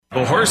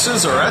The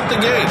horses are at the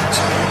gate.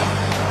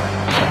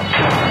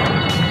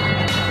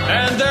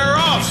 And they're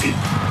off.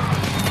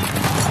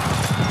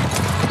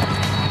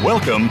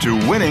 Welcome to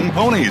Winning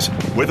Ponies.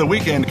 With the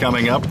weekend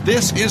coming up,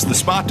 this is the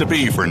spot to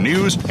be for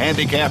news,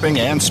 handicapping,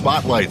 and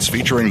spotlights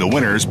featuring the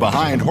winners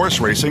behind horse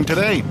racing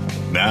today.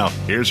 Now,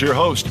 here's your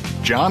host,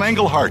 John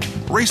Englehart,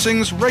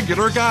 racing's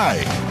regular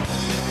guy.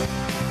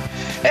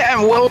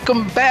 And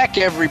welcome back,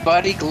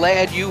 everybody.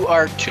 Glad you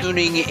are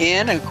tuning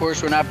in. Of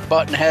course, we're not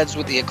butting heads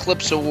with the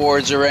Eclipse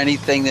Awards or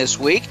anything this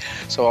week,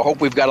 so I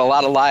hope we've got a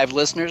lot of live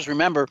listeners.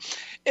 Remember,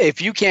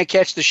 if you can't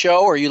catch the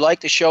show or you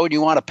like the show and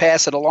you want to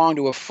pass it along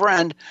to a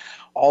friend,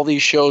 all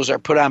these shows are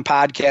put on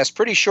podcasts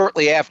pretty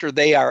shortly after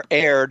they are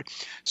aired.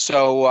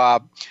 So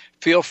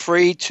feel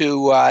free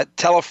to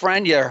tell a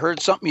friend you heard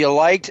something you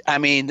liked. I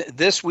mean,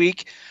 this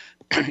week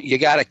you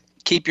got to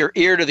keep your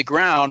ear to the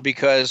ground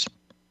because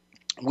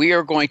we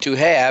are going to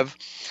have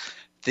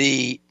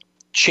the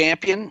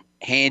champion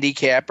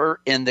handicapper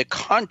in the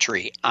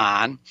country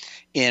on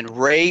in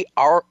Ray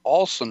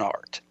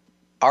Arsenault.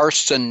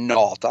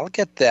 I'll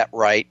get that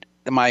right.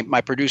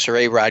 My producer,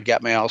 A-Rod,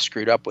 got me all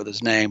screwed up with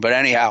his name. But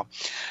anyhow,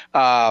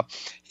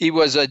 he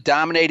was a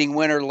dominating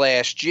winner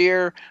last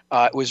year.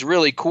 It was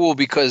really cool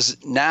because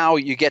now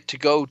you get to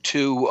go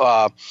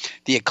to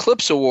the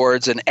Eclipse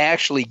Awards and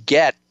actually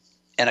get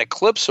an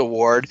Eclipse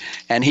Award,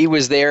 and he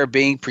was there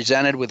being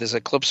presented with his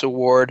Eclipse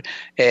Award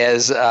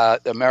as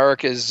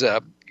America's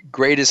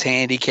greatest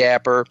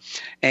handicapper,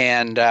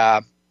 and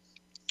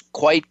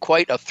quite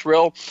a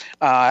thrill.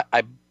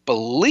 I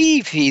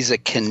believe he's a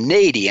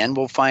Canadian.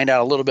 We'll find out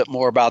a little bit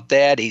more about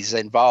that. He's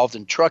involved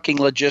in trucking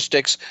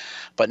logistics,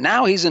 but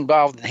now he's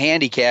involved in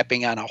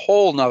handicapping on a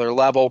whole nother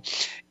level.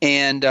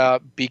 And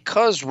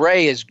because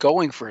Ray is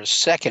going for his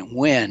second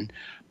win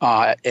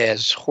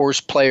as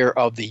Horse Player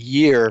of the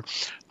Year,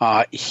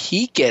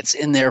 he gets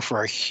in there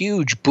for a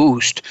huge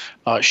boost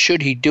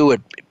should he do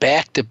it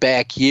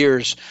back-to-back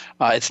years.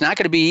 It's not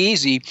going to be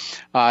easy.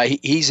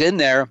 He's in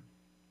there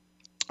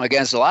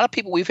against a lot of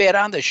people we've had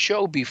on the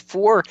show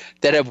before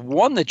that have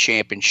won the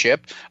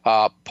championship.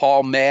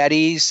 Paul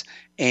Matties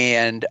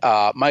and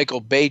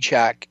Michael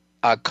Bachak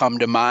come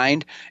to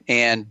mind,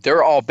 and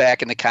they're all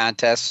back in the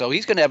contest. So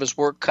he's going to have his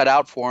work cut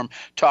out for him.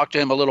 Talked to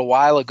him a little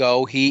while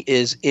ago. He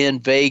is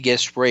in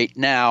Vegas right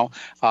now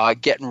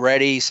getting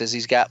ready. He says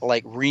he's got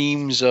like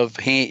reams of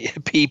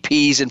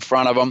PPs in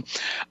front of him.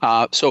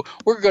 So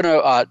we're going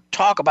to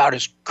talk about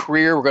his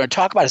career. We're going to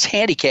talk about his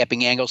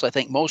handicapping angles, I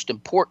think most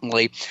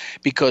importantly,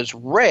 because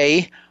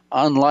Ray,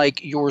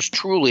 unlike yours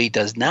truly,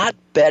 does not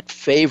bet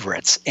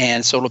favorites.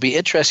 And so it'll be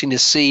interesting to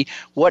see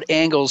what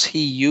angles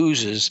he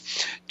uses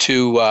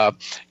to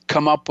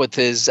come up with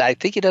his. I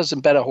think he doesn't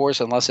bet a horse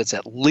unless it's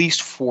at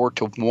least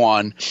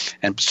 4-1,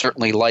 and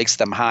certainly likes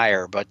them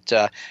higher. But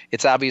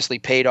it's obviously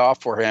paid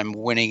off for him,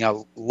 winning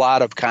a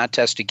lot of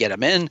contests to get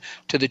him in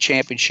to the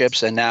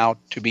championships and now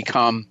to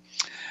become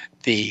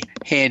the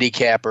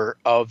handicapper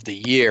of the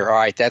year. All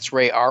right, that's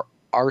Ray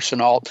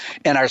Arsenault.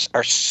 And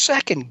our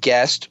second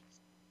guest,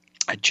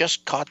 I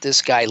just caught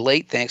this guy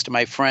late thanks to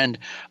my friend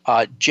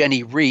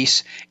Jenny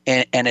Reese,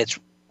 and it's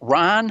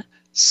Ron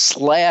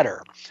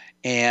Slatter.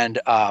 And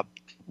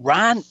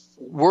Ron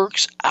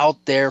works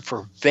out there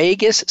for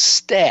Vegas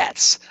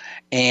Stats,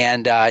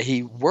 and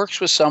he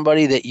works with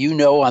somebody that you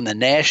know on the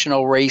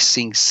national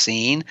racing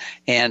scene,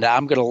 and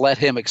I'm going to let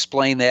him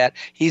explain that.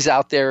 He's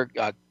out there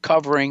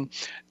covering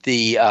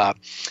the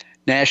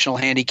National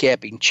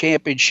Handicapping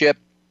Championship,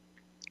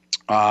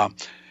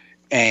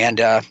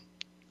 and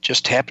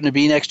just happened to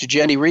be next to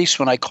Jenny Reese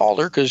when I called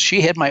her because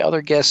she had my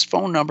other guest's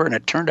phone number, and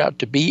it turned out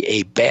to be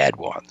a bad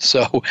one.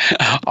 So,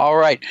 all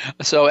right.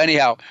 So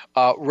anyhow,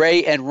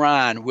 Ray and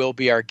Ron will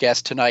be our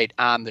guests tonight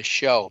on the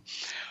show.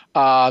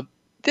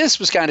 This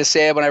was kind of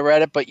sad when I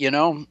read it, but, you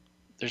know,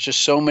 there's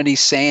just so many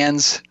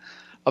sands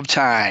of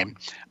time.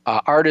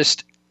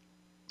 Artist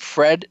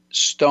Fred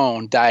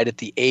Stone died at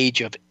the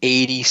age of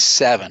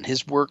 87.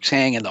 His works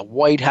hang in the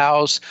White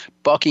House,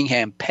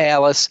 Buckingham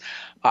Palace.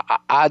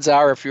 Odds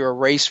are, if you're a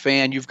race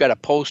fan, you've got a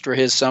poster of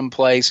his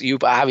someplace.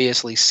 You've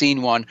obviously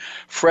seen one.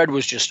 Fred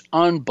was just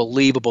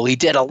unbelievable. He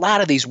did a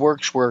lot of these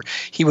works where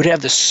he would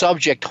have the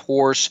subject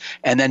horse,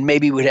 and then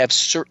maybe would have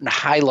certain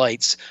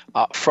highlights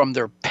from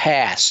their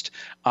past,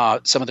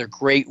 some of their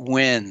great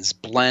wins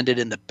blended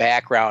in the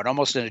background,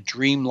 almost in a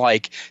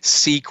dreamlike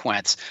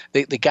sequence.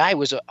 The guy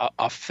was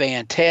a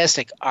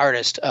fantastic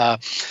artist.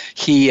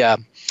 He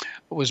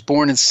was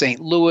born in St.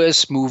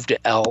 Louis, moved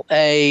to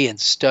L.A., and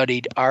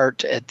studied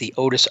art at the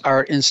Otis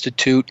Art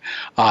Institute.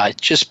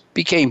 Just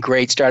became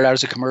great, started out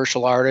as a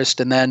commercial artist,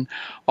 and then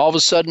all of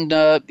a sudden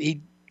he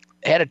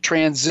had a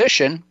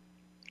transition,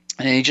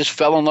 and he just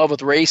fell in love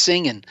with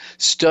racing and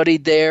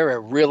studied there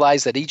and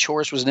realized that each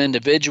horse was an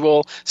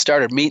individual,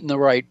 started meeting the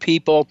right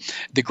people.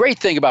 The great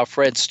thing about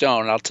Fred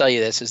Stone, and I'll tell you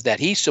this, is that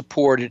he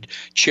supported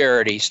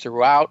charities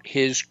throughout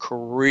his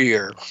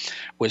career,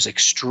 was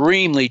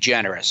extremely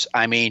generous.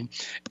 I mean,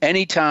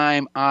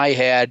 anytime I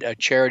had a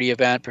charity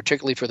event,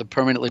 particularly for the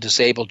Permanently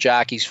Disabled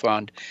Jockeys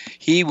Fund,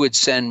 he would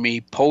send me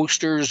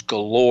posters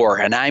galore,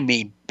 and I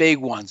mean big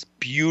ones,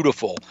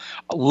 beautiful,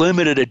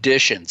 limited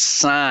edition,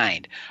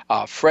 signed.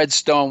 Fred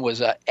Stone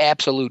was an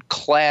absolute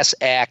class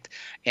act,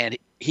 and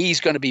he's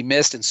going to be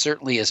missed, and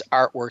certainly his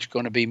artwork's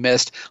going to be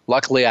missed.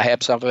 Luckily, I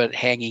have some of it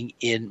hanging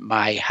in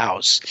my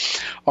house.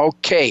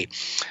 Okay,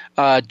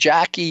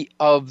 Jockey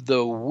of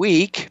the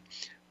Week.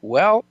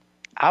 Well,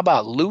 how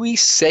about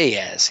Luis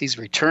Saez? He's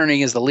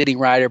returning as the leading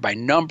rider by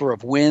number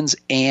of wins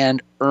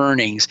and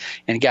earnings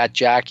and got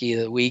Jockey of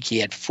the Week. He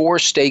had 4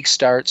 stake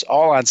starts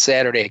all on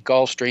Saturday at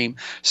Gulfstream,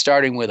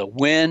 starting with a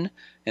win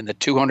in the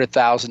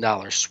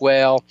 $200,000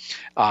 swale.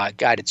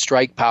 Guided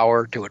Strike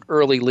Power to an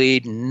early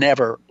lead,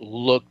 never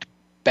looked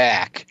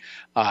back.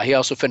 He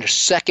also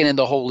finished second in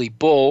the Holy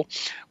Bull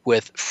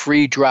with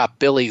Free Drop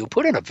Billy, who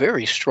put in a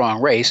very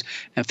strong race,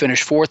 and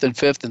finished 4th and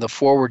 5th in the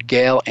Forward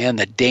Gale and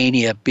the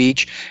Dania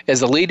Beach. As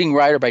the leading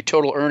rider by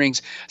total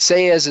earnings,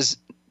 Saez has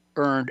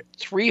earned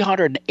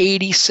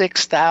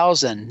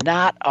 $386,000.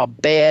 Not a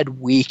bad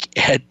week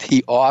at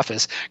the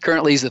office.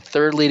 Currently, he's the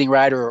 3rd leading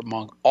rider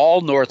among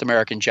all North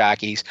American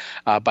jockeys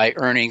by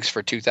earnings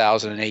for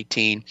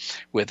 2018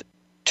 with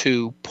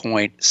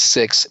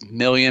 $2.6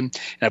 million.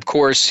 And of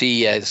course,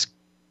 he is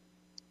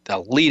the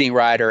leading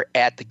rider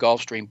at the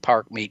Gulfstream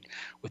Park meet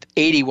with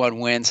 81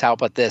 wins. How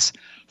about this?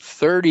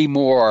 30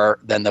 more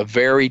than the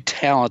very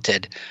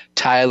talented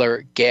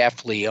Tyler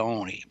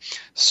Gaffalione.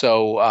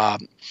 So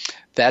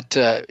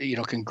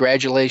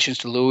congratulations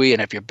to Louis.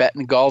 And if you're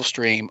betting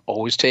Gulfstream,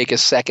 always take a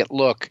second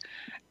look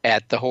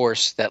at the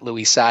horse that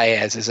Luis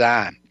Saez is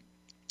on.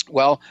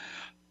 Well,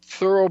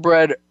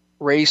 Thoroughbred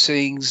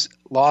Racing's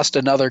lost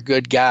another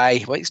good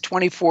guy. Well, he's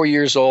 24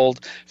 years old.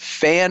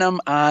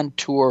 Phantom on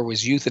Tour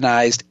was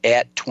euthanized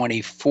at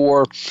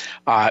 24.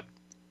 I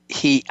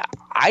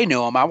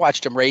knew him. I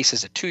watched him race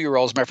as a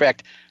 2-year-old. As a matter of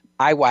fact,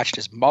 I watched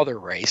his mother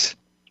race.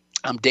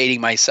 I'm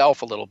dating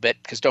myself a little bit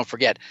because don't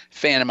forget,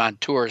 Phantom on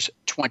Tour's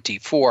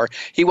 24.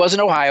 He was an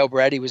Ohio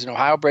bred. He was an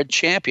Ohio bred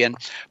champion,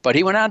 but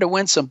he went on to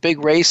win some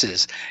big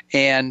races.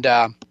 And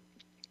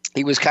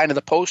he was kind of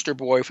the poster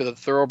boy for the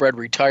Thoroughbred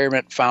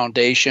Retirement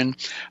Foundation.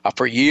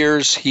 For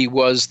years, he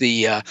was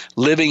the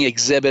living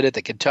exhibit at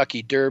the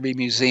Kentucky Derby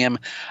Museum.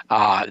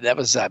 That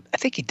was, I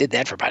think he did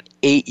that for about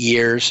 8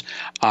 years.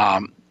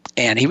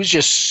 And he was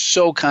just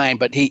so kind,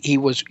 but he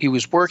was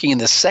working in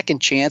the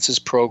Second Chances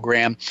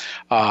program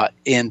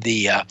in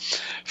the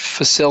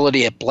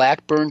facility at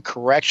Blackburn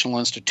Correctional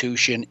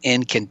Institution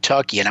in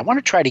Kentucky. And I want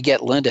to try to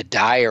get Linda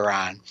Dyer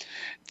on,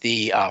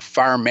 the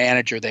farm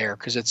manager there,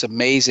 because it's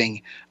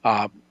amazing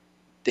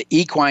the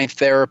equine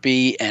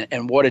therapy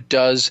and what it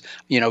does,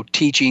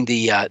 teaching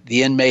the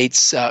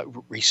inmates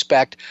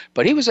respect.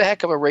 But he was a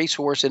heck of a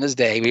racehorse in his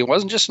day. He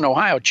wasn't just an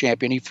Ohio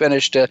champion. He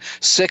finished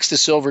 6th to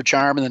Silver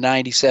Charm in the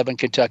 97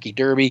 Kentucky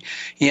Derby.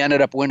 He ended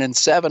up winning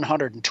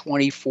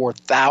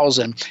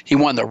 $724,000. He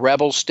won the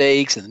Rebel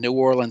Stakes and the New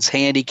Orleans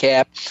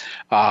Handicap.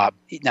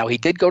 Now, he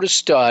did go to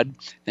stud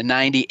in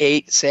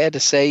 98. Sad to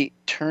say,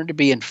 turned to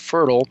be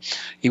infertile.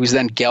 He was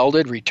then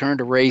gelded, returned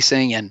to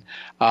racing, and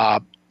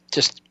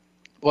just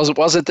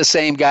wasn't the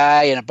same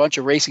guy, and a bunch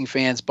of racing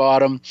fans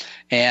bought him.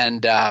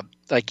 And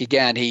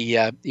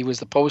he was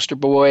the poster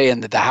boy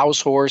and the house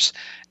horse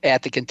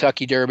at the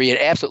Kentucky Derby. An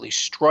absolutely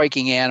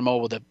striking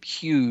animal with a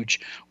huge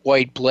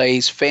white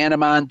blaze.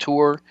 Phantom on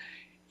Tour,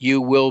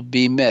 you will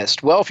be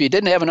missed. Well, if you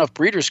didn't have enough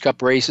Breeders'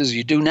 Cup races,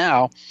 you do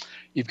now.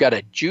 You've got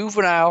a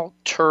Juvenile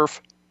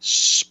Turf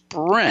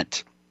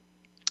Sprint.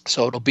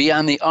 So it'll be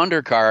on the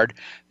undercard,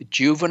 the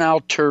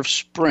Juvenile Turf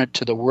Sprint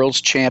to the World's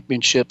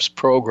Championships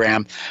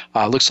program.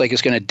 Looks like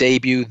it's going to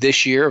debut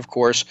this year, of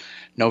course,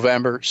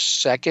 November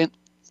 2nd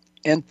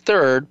and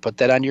 3rd. Put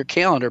that on your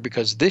calendar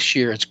because this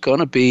year it's going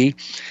to be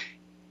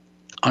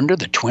under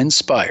the Twin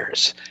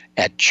Spires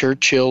at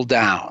Churchill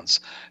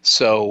Downs.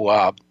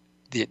 So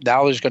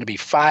now there's going to be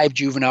 5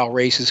 juvenile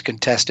races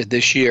contested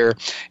this year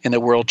in the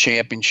World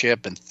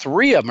Championship, and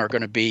 3 of them are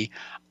going to be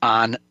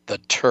on the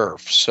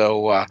turf.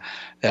 So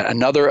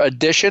another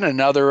addition,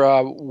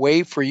 another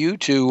way for you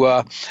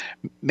to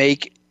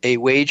make a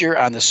wager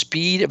on the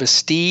speed of a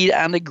steed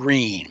on the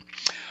green.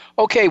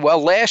 Okay,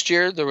 well, last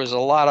year there was a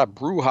lot of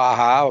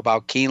brouhaha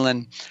about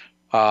Keeneland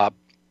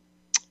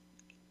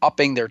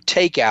upping their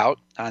takeout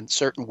on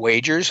certain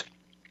wagers,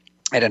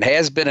 and it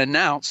has been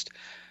announced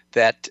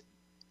that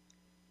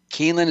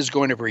Keeneland is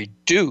going to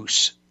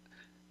reduce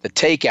the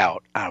takeout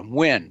on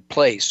win,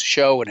 place,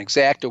 show, and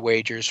exacta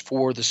wagers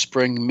for the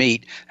spring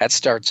meet. That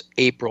starts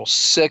April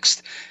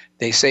 6th.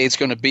 They say it's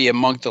going to be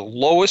among the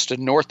lowest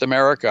in North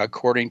America,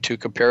 according to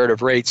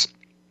comparative rates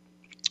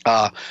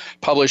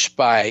published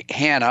by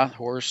HANA,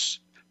 Horse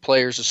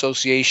Players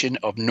Association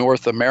of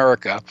North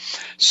America.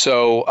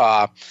 So,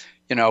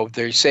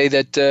 they say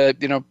that,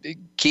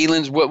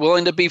 Keeneland's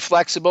willing to be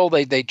flexible.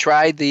 They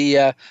tried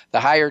the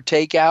higher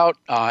takeout.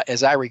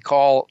 As I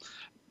recall,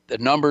 the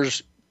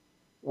numbers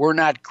were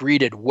not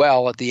greeted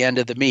well at the end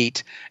of the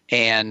meet.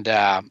 And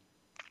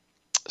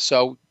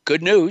so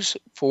good news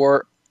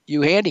for you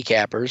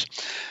handicappers.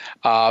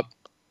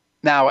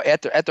 Now,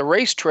 at the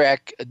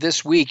racetrack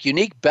this week,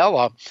 Unique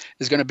Bella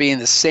is going to be in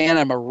the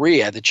Santa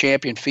Maria, the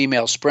champion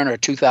female sprinter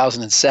of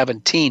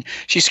 2017.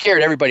 She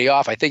scared everybody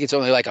off. I think it's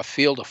only like a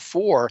field of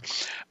 4,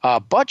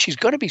 but she's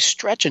going to be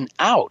stretching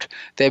out.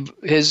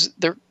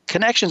 Their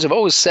connections have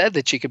always said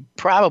that she could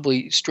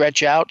probably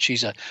stretch out.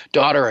 She's a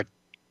daughter of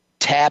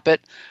Tappet.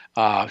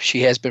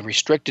 She has been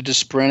restricted to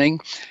sprinting,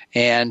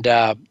 and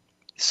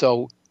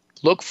so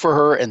look for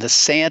her in the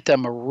Santa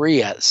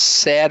Maria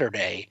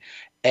Saturday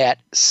at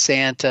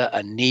Santa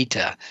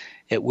Anita.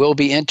 It will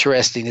be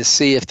interesting to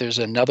see if there's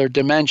another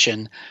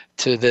dimension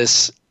to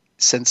this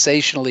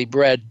sensationally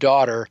bred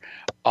daughter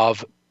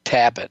of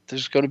Tappet.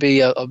 There's going to be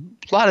a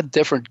lot of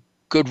different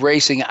good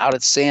racing out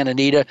at Santa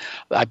Anita.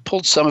 I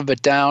pulled some of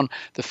it down.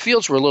 The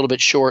fields were a little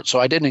bit short, so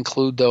I didn't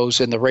include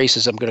those in the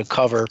races I'm going to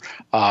cover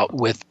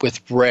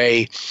with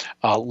Ray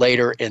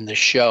later in the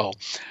show.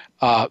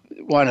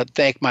 Want to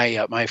thank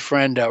my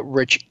friend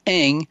Rich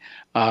Ing,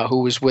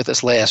 who was with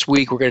us last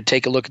week. We're going to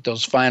take a look at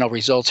those final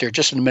results here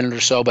just in a minute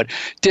or so, but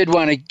did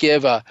want to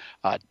give a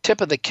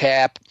tip of the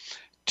cap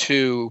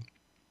to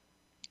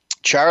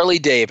Charlie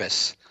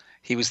Davis.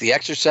 He was the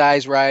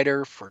exercise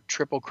rider for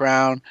Triple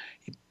Crown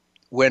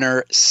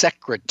winner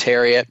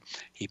Secretariat.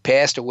 He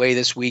passed away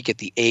this week at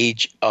the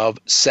age of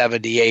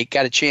 78.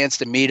 Got a chance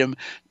to meet him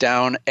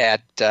down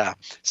at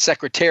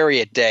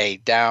Secretariat Day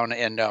down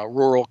in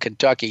rural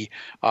Kentucky.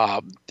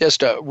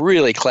 Just a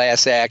really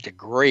class act, a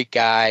great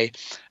guy.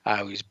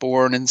 He was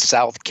born in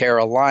South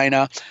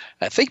Carolina.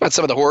 Think about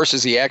some of the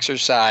horses he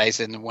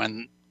exercised, and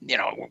when,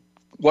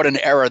 what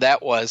an era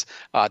that was.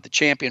 The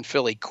champion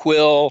filly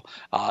Quill,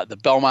 the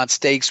Belmont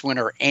Stakes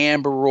winner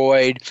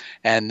Amberoid,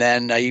 and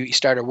then he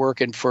started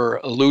working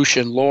for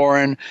Lucian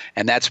Lauren,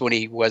 and that's when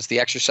he was the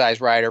exercise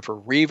rider for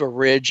Riva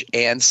Ridge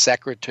and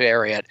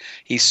Secretariat.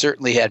 He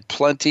certainly had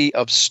plenty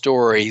of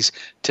stories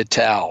to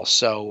tell.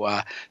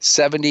 So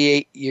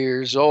 78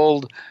 years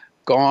old,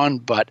 gone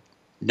but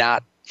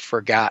not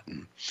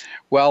forgotten.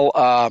 Well,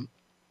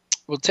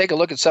 we'll take a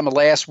look at some of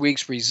last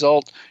week's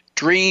result.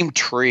 Dream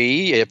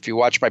Tree, if you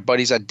watch my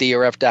buddies on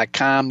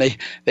DRF.com,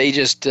 they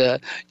just,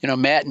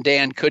 Matt and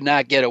Dan could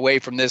not get away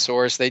from this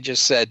horse. They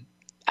just said,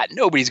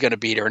 nobody's going to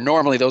beat her.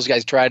 Normally those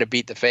guys try to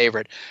beat the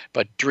favorite,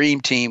 but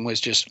Dream Team was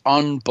just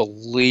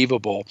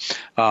unbelievable.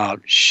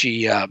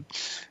 She,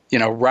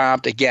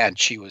 romped again.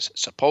 She was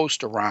supposed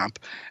to romp.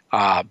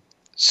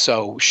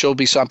 So she'll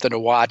be something to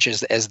watch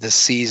as the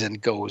season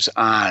goes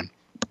on.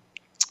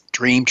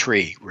 Dream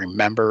Tree,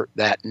 remember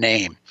that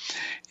name.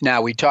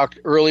 Now, we talked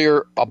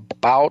earlier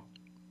about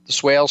the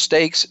Swale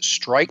Stakes,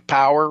 Strike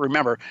Power.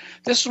 Remember,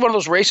 this is one of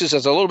those races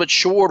that's a little bit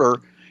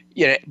shorter,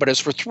 but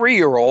it's for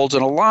 3-year-olds,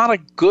 and a lot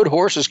of good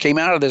horses came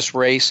out of this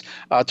race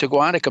to go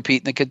on to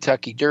compete in the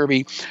Kentucky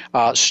Derby.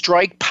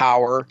 Strike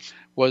Power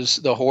was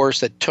the horse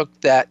that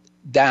took that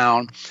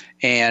down,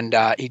 and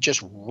he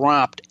just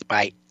romped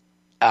by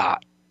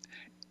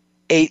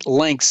 8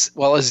 lengths.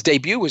 Well, his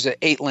debut was an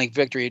 8-length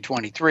victory at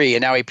 23,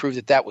 and now he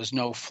proved that was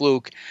no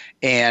fluke,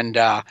 and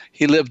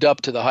he lived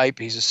up to the hype.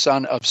 He's a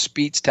son of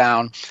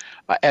Speedstown.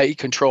 He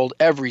controlled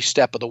every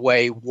step of the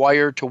way,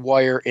 wire to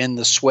wire in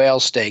the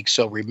Swale Stakes,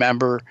 so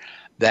remember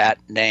that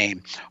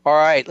name. All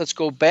right, let's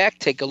go back,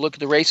 take a look at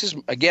the races.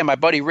 Again, my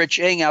buddy Rich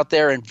Ing out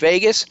there in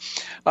Vegas.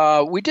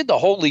 We did the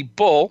Holy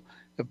Bull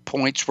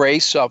points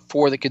race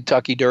for the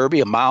Kentucky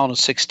Derby,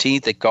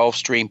 1.16 at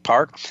Gulfstream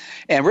Park.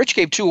 And Rich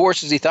gave 2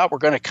 horses he thought were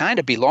going to kind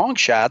of be long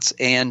shots,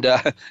 and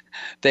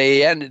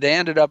they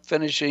ended up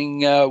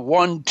finishing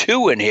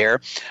 1-2 in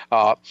here.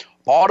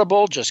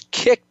 Audible just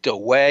kicked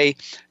away.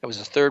 It was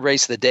the 3rd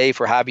race of the day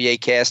for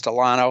Javier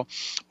Castellano.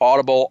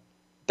 Audible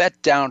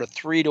bet down to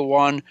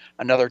 3-1.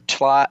 Another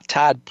Todd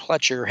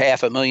Pletcher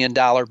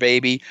 $500,000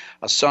 baby,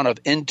 a son of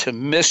Into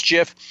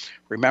Mischief.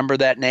 Remember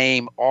that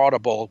name.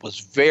 Audible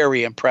was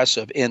very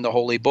impressive in the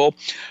Holy Bull.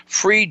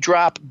 Free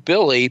Drop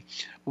Billy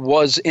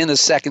was in the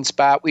 2nd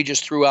spot. We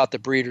just threw out the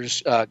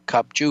Breeders'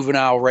 Cup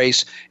Juvenile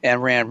race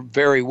and ran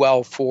very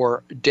well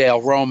for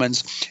Dale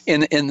Romans.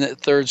 In the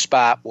 3rd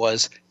spot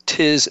was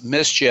Tis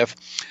Mischief,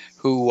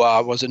 who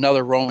was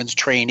another Romans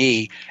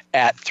trainee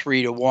at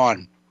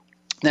 3-1.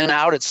 Then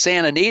out at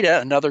Santa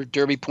Anita, another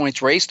Derby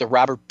points race, the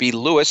Robert B.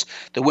 Lewis,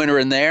 the winner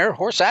in there.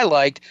 Horse I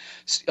liked,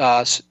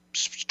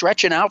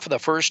 stretching out for the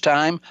first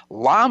time.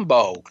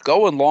 Lombo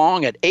going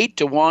long at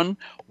 8-1,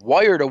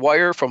 wire to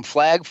wire from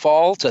Flag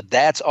Fall to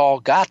That's All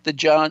Got the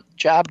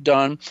job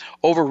done.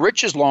 Over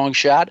Rich's long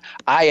shot,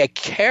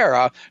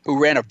 Ayakara,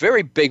 who ran a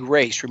very big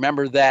race.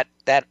 Remember that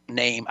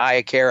name,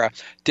 Ayakara,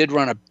 did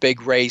run a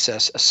big race, a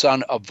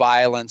son of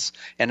violence.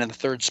 And in the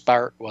 3rd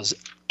spot was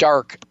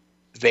Dark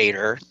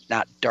Vader,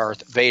 not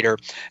Darth Vader.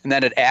 And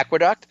then at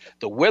Aqueduct,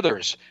 the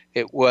Withers.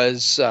 It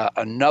was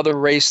another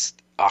race,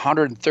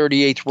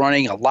 138th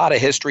running, a lot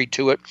of history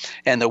to it.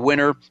 And the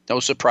winner, no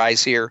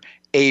surprise here,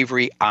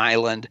 Avery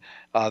Island.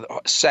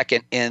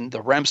 second in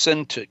the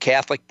Remsen to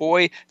Catholic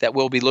Boy that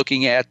we'll be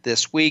looking at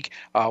this week.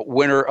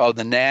 Winner of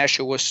the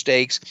Nashua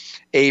Stakes,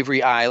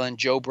 Avery Island.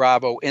 Joe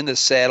Bravo in the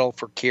saddle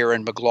for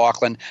Kieran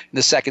McLaughlin. In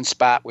the second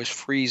spot was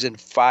Freezing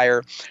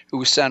Fire, who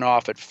was sent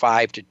off at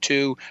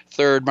 5-2.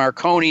 Third,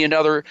 Marconi,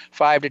 another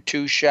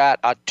 5-2 shot,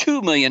 a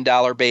 $2 million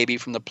baby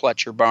from the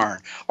Pletcher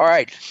barn. All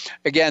right.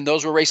 Again,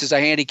 those were races I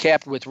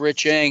handicapped with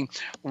Rich Eng.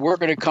 We're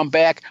going to come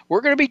back.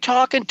 We're going to be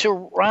talking to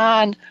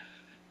Ron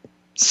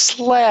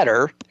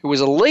Slatter, who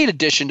was a late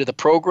addition to the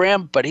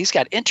program, but he's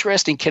got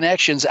interesting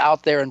connections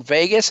out there in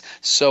Vegas.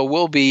 So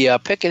we'll be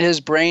picking his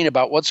brain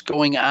about what's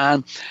going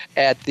on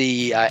at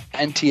the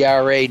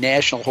NTRA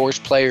National Horse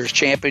Players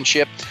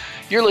Championship.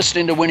 You're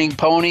listening to Winning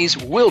Ponies.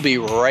 We'll be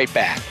right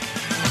back.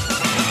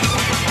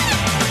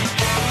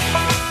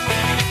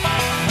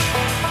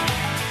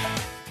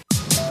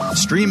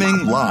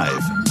 Streaming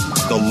live,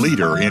 the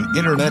leader in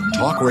Internet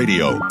talk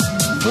radio,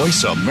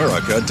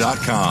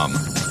 voiceamerica.com.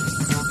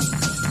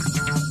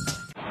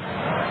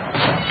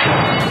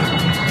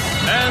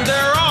 And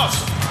they're off.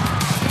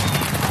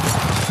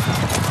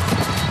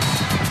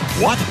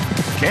 What?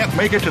 Can't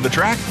make it to the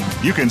track?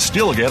 You can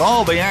still get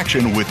all the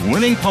action with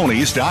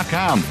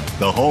winningponies.com,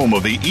 the home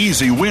of the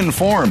easy win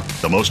form,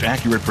 the most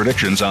accurate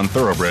predictions on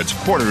thoroughbreds,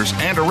 quarters,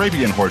 and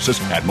Arabian horses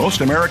at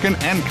most American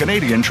and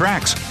Canadian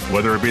tracks.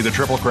 Whether it be the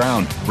Triple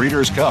Crown,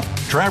 Breeders' Cup,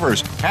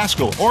 Travers,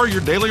 Haskell, or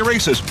your daily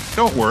races,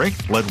 don't worry,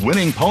 let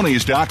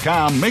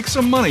winningponies.com make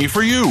some money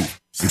for you.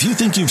 If you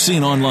think you've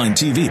seen online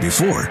TV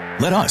before,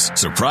 let us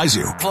surprise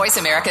you.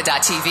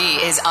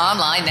 VoiceAmerica.tv is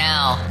online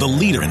now. The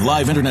leader in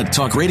live Internet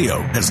talk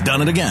radio has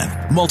done it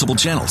again. Multiple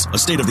channels, a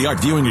state-of-the-art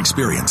viewing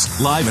experience,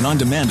 live and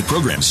on-demand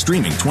programs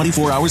streaming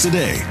 24 hours a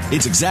day.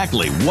 It's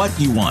exactly what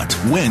you want,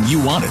 when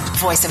you want it.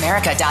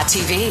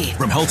 VoiceAmerica.tv.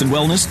 From health and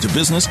wellness to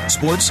business,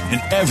 sports,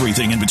 and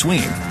everything in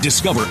between.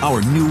 Discover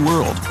our new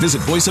world.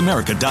 Visit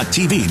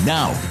VoiceAmerica.tv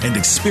now and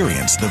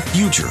experience the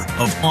future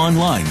of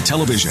online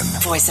television.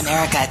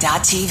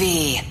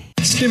 VoiceAmerica.tv.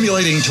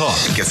 Stimulating talk.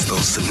 It gets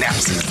those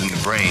synapses in the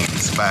brain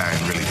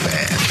firing really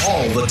fast.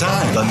 All the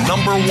time. The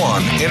number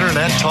one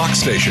Internet talk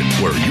station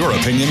where your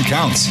opinion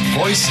counts.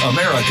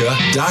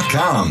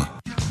 VoiceAmerica.com.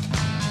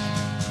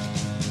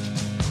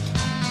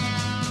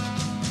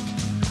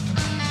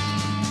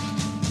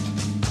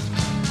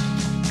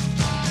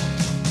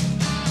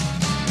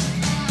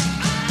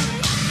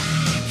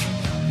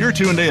 You're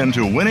tuned in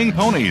to Winning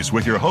Ponies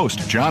with your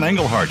host, John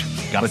Englehart.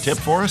 Got a tip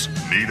for us?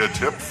 Need a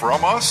tip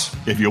from us?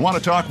 If you want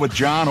to talk with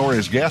John or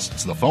his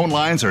guests, the phone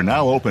lines are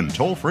now open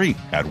toll-free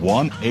at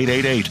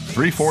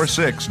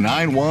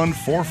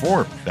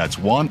 1-888-346-9144. That's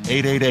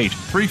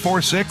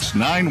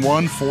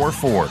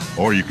 1-888-346-9144.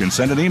 Or you can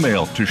send an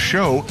email to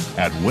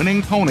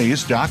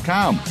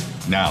show@winningponies.com.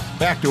 Now,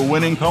 back to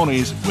Winning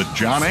Ponies with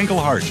John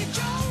Englehart.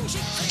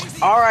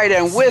 All right,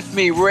 and with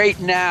me right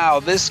now,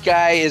 this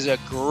guy is a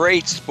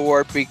great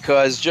sport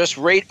because just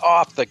right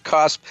off the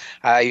cusp,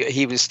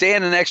 he was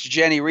standing next to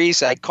Jenny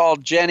Reese. I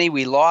called Jenny.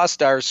 We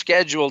lost our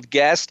scheduled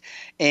guest,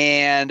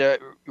 and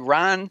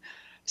Ron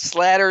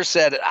Slatter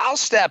said, "I'll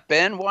step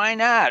in. Why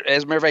not?"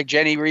 As a matter of fact,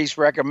 Jenny Reese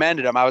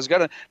recommended him. I was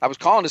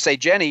calling to say,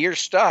 "Jenny, you're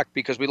stuck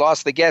because we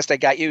lost the guest. I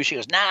got you." She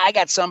goes, "Nah, I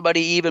got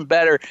somebody even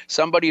better,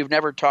 somebody you've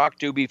never talked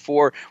to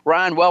before."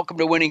 Ron, welcome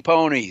to Winning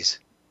Ponies.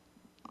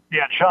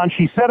 Yeah, John,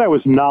 she said I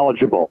was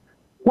knowledgeable.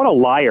 What a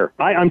liar.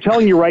 I'm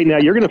telling you right now,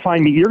 you're going to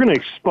find me, you're going to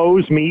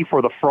expose me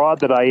for the fraud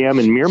that I am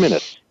in mere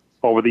minutes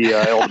over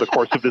the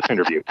course of this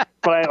interview.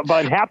 But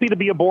I'm happy to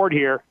be aboard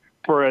here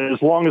for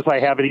as long as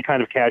I have any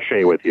kind of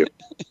cachet with you.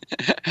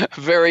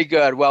 Very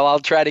good. Well, I'll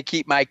try to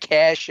keep my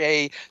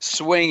cachet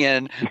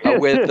swinging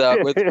with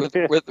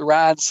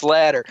Ron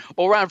Slatter.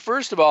 Well, Ron,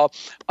 first of all,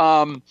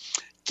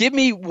 give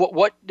me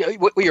what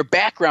your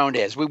background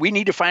is. We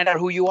need to find out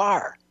who you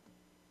are.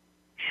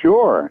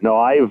 Sure. No,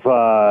 I've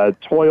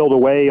toiled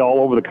away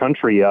all over the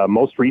country,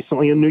 most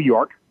recently in New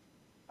York.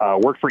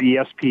 Worked for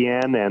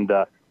ESPN and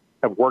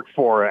have worked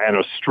for an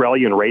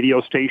Australian radio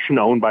station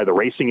owned by the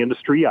racing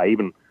industry. I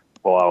even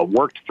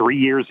worked 3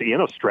 years in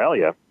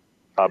Australia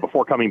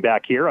before coming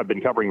back here. I've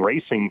been covering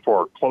racing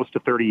for close to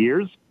 30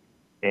 years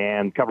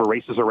and cover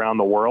races around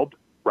the world.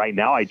 Right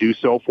now, I do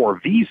so for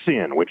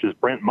VSIN, which is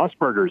Brent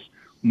Musburger's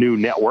new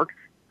network,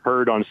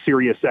 heard on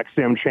Sirius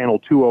XM Channel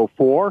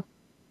 204.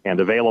 And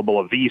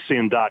available at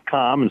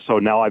vsin.com. And so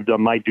now I've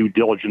done my due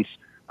diligence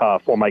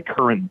for my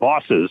current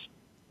bosses.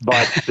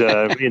 But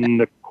in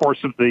the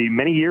course of the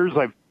many years,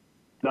 I've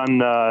done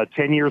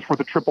 10 years for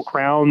the Triple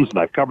Crowns, and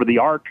I've covered the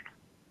ARC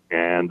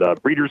and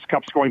Breeders'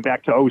 Cups going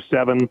back to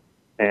 2007.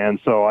 And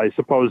so I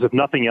suppose, if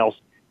nothing else,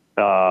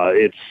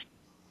 I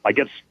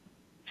get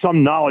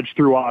some knowledge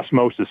through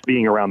osmosis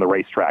being around the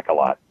racetrack a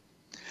lot.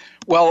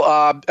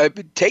 Well,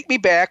 take me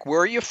back.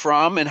 Where are you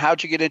from, and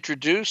how'd you get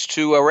introduced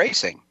to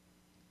racing?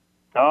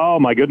 Oh,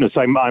 my goodness.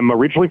 I'm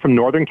originally from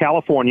Northern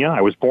California. I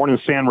was born in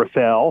San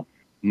Rafael,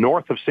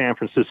 north of San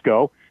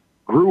Francisco,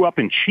 grew up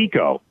in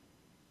Chico.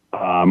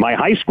 My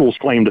high school's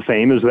claim to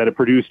fame is that it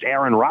produced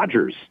Aaron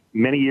Rodgers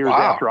many years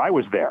after I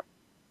was there.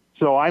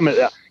 So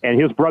and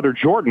his brother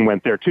Jordan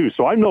went there too.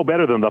 So I'm no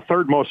better than the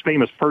third most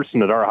famous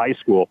person at our high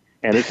school,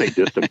 and it's a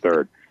distant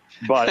third.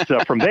 But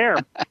from there,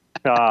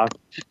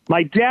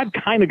 my dad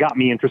kind of got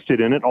me interested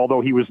in it,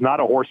 although he was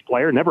not a horse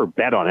player, never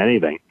bet on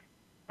anything.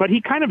 But he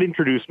kind of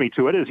introduced me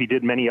to it, as he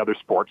did many other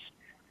sports.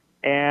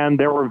 And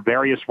there were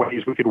various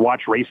ways we could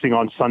watch racing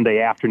on Sunday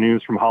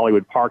afternoons from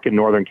Hollywood Park in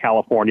Northern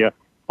California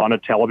on a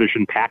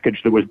television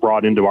package that was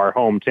brought into our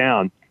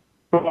hometown.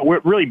 But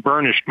what really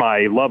burnished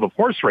my love of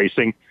horse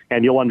racing,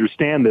 and you'll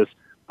understand this,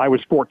 I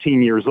was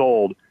 14 years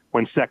old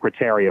when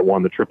Secretariat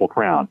won the Triple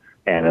Crown.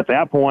 And at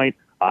that point,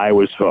 I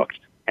was hooked.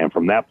 And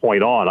from that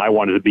point on, I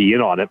wanted to be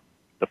in on it.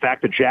 The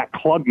fact that Jack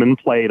Klugman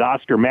played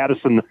Oscar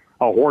Madison,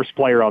 a horse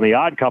player on The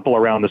Odd Couple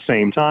around the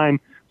same time,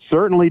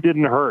 certainly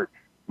didn't hurt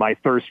my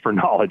thirst for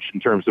knowledge in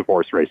terms of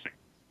horse racing.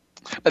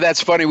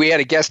 That's funny. We had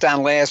a guest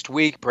on last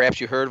week. Perhaps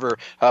you heard of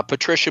her,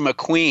 Patricia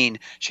McQueen.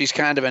 She's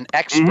kind of an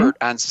expert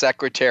on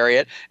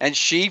Secretariat, and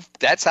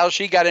that's how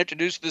she got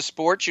introduced to the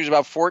sport. She was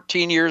about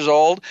 14 years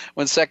old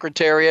when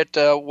Secretariat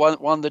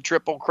won the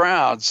Triple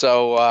Crown.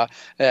 So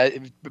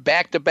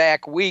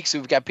back-to-back weeks,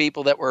 we've got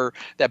people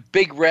that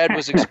Big Red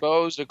was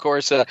exposed. Of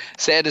course,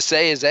 sad to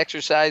say, his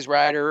exercise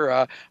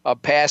rider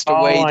passed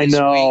away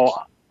this week.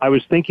 I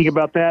was thinking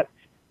about that.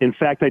 In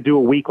fact, I do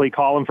a weekly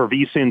column for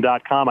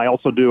vsin.com. I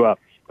also do a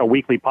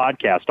weekly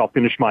podcast. I'll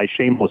finish my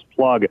shameless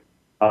plug.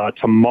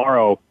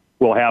 Tomorrow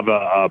we'll have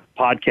a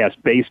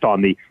podcast based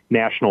on the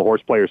National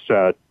Horse Players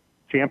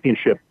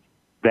Championship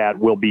that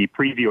we'll be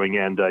previewing,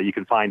 and you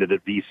can find it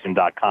at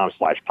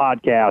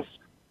vsin.com/podcasts.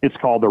 It's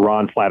called the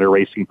Ron Flatter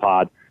Racing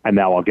Pod, and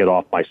now I'll get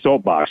off my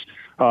soapbox.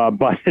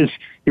 But as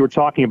you were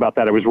talking about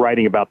that, I was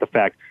writing about the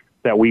fact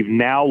that we've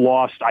now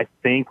lost, I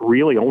think,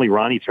 really only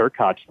Ronnie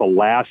Turcotte's the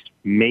last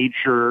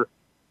major,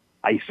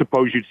 I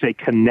suppose you'd say,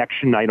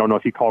 connection. I don't know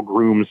if you call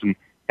grooms and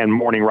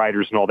morning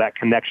riders and all that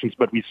connections,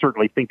 but we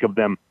certainly think of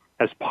them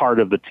as part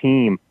of the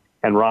team.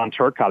 And Ron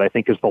Turcotte, I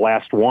think, is the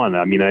last one.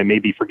 I mean, I may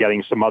be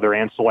forgetting some other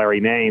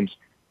ancillary names,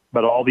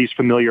 but all these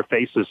familiar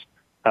faces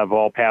have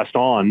all passed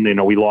on. You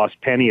know, we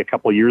lost Penny a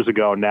couple of years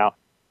ago. Now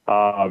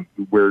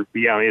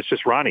it's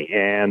just Ronnie.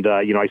 And,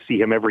 I see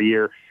him every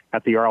year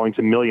at the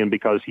Arlington Million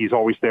because he's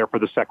always there for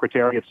the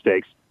Secretariat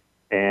Stakes.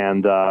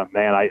 And,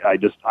 man,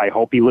 I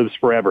hope he lives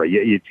forever.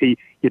 You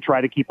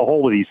try to keep a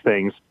hold of these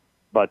things.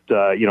 But,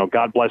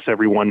 God bless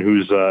everyone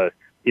who's,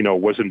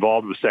 was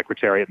involved with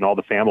Secretariat and all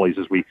the families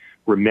as we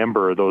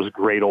remember those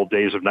great old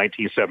days of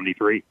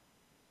 1973.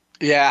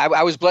 Yeah,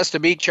 I was blessed to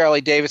meet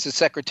Charlie Davis at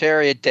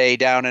Secretariat Day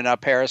down in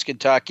Paris,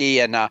 Kentucky,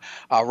 and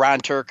Ron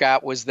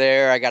Turcotte was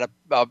there. I got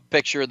a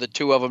picture of the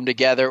two of them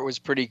together. It was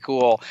pretty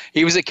cool.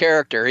 He was a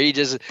character.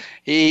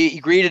 He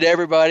greeted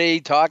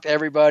everybody, talked to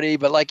everybody,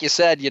 but like you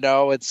said,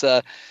 it's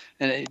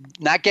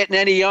not getting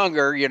any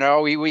younger. He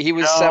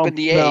was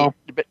 78. No.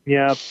 But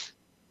yeah.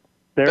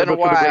 There, but for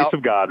the grace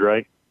of God,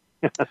 right?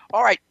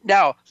 All right.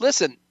 Now,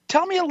 listen,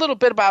 tell me a little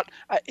bit about,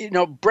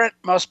 Brent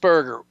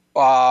Musburger.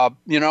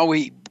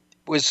 He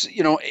was,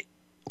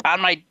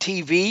 on my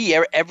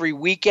TV every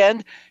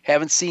weekend.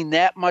 Haven't seen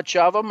that much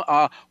of him.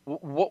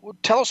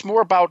 Tell us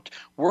more about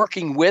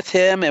working with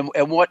him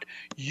and what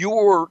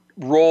your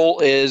role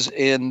is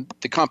in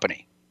the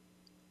company.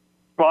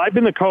 Well, I've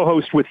been the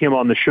co-host with him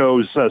on the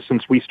shows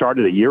since we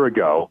started a year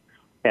ago.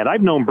 And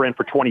I've known Brent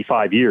for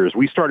 25 years.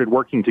 We started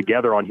working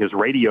together on his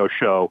radio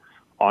show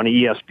on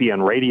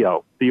ESPN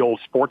Radio, the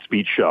old Sports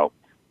Beat show.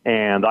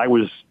 And I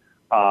would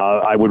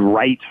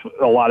write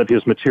a lot of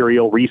his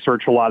material,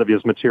 research a lot of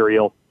his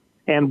material.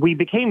 And we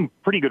became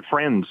pretty good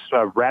friends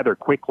rather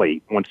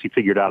quickly once he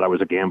figured out I was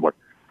a gambler.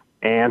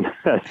 And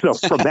so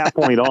from that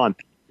point on,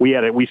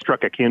 we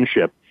struck a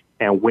kinship.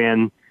 And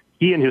when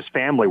he and his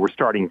family were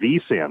starting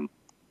VSIN,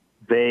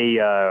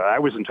 I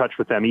was in touch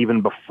with them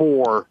even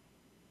before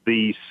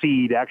the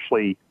seed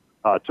actually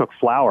took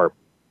flower,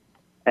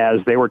 as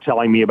they were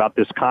telling me about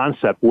this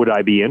concept. Would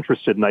I be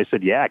interested? And I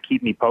said, yeah,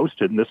 keep me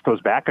posted. And this goes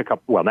back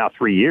now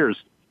 3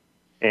 years.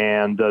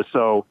 And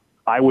so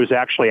I was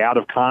actually out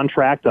of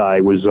contract. I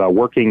was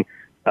working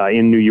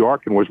in New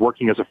York and was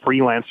working as a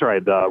freelancer.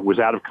 I was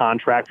out of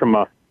contract from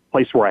a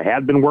place where I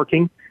had been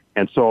working.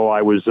 And so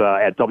I was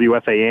at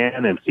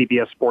WFAN and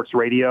CBS Sports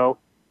Radio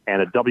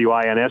and at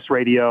WINS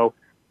Radio,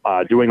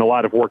 doing a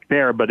lot of work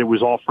there, but it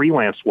was all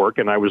freelance work,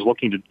 and I was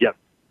looking to get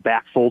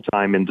back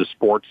full-time into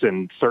sports,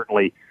 and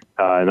certainly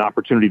an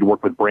opportunity to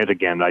work with Brent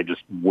again. I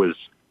just was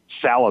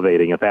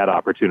salivating at that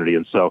opportunity,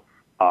 and so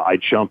I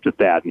jumped at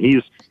that. And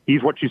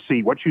he's what you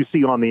see. What you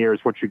see on the air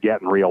is what you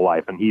get in real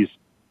life, and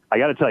I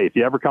got to tell you, if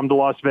you ever come to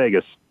Las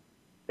Vegas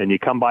and you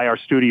come by our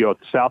studio at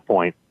the South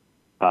Point,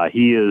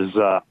 he is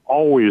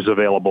always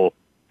available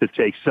to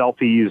take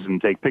selfies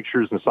and take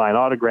pictures and sign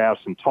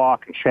autographs and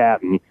talk and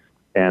chat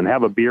and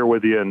have a beer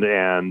with you,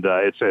 and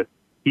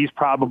he's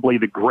probably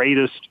the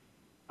greatest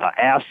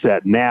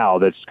asset now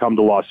that's come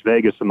to Las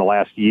Vegas in the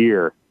last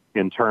year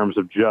in terms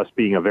of just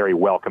being a very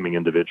welcoming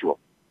individual.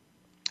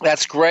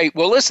 That's great.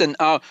 Well, listen,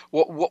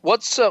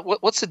 what's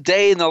a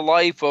day in the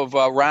life of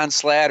Ron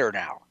Slatter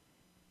now?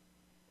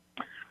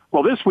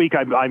 Well, this week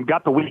I've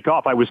got the week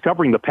off. I was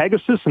covering the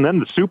Pegasus and then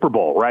the Super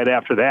Bowl right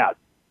after that.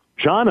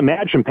 John,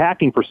 imagine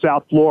packing for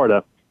South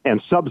Florida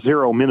and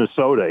Sub-Zero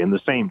Minnesota in the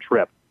same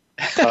trip.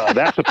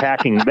 That's a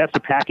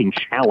packing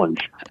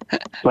challenge.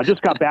 So I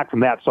just got back from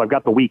that, so I've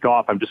got the week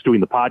off. I'm just doing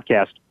the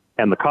podcast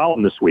and the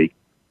column this week.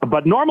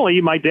 But normally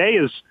my day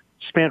is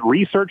spent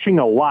researching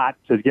a lot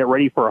to get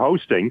ready for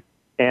hosting,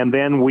 and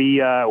then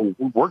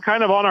we're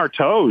kind of on our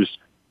toes,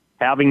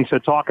 having to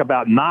talk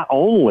about not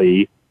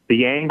only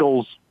the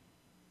angles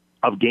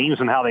of games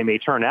and how they may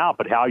turn out,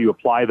 but how you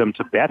apply them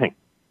to betting.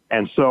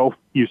 And so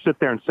you sit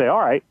there and say, all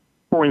right,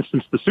 for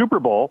instance, the Super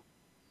Bowl,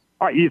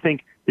 all right, did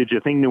you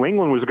think New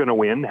England was going to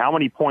win? How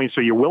many points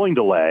are you willing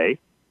to lay?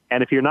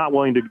 And if you're not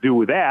willing to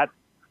do that,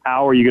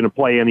 how are you going to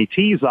play any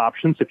tease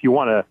options? If you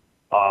want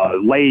to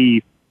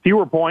lay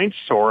fewer points,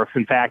 or if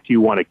in fact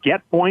you want to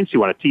get points, you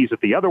want to tease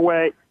it the other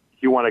way,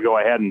 if you want to go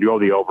ahead and go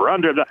the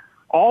over-under,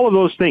 all of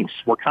those things.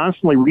 We're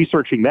constantly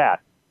researching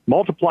that.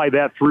 Multiply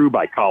that through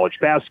by college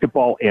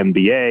basketball,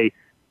 NBA.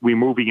 We're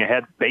moving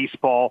ahead.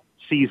 Baseball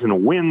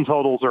season win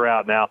totals are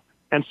out now.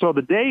 And so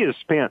the day is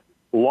spent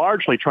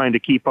largely trying to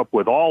keep up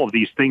with all of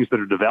these things that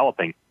are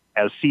developing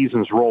as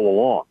seasons roll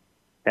along.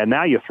 And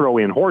now you throw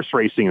in horse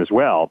racing as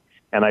well.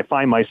 And I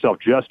find myself,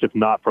 just if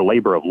not for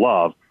labor of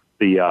love,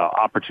 the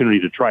opportunity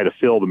to try to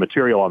fill the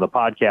material on the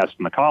podcast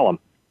and the column,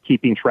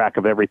 keeping track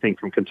of everything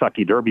from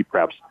Kentucky Derby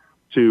preps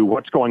to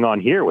what's going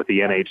on here with the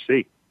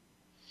NHC.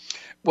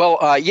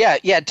 Well,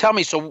 yeah. Tell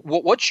me. So,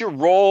 what's your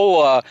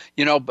role?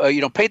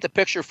 Paint the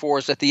picture for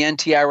us at the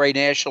NTRA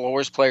National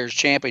Horse Players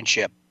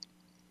Championship.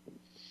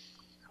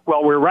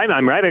 Well,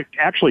 I'm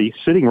actually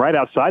sitting right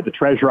outside the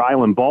Treasure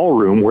Island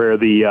Ballroom, where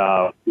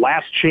the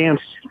last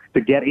chance to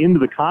get into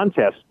the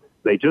contest.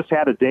 They just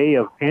had a day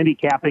of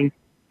handicapping,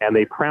 and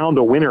they crowned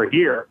a winner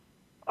here.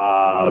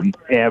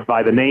 And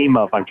by the name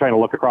of, I'm trying to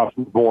look across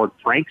the board,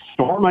 Frank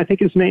Storm, I think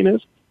his name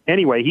is.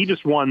 Anyway, he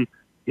just won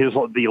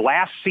the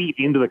last seat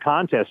into the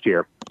contest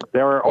here.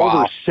 There are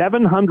over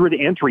 700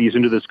 entries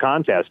into this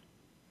contest,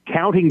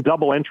 counting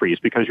double entries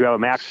because you have a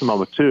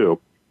maximum of 2.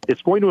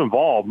 It's going to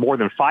involve more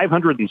than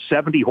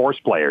 570 horse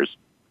players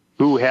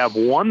who have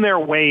won their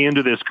way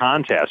into this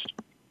contest,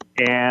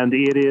 and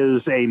it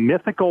is a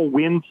mythical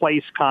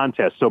win-place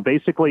contest. So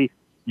basically,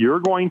 you're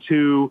going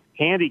to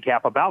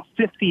handicap about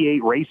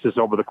 58 races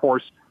over the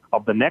course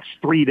of the next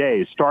 3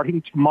 days,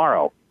 starting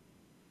tomorrow.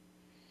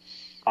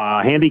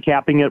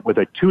 Handicapping it with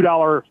a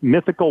 $2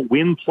 mythical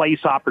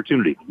win-place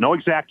opportunity. No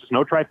exactas,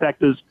 no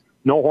trifectas,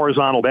 no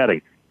horizontal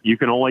betting.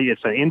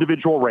 It's an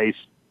individual race,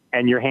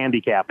 and you're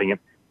handicapping it.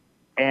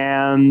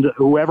 And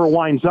whoever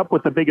winds up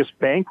with the biggest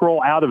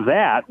bankroll out of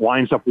that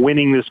winds up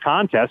winning this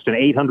contest and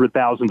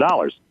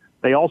 $800,000.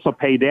 They also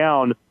pay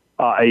down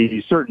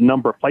a certain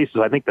number of places.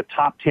 I think the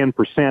top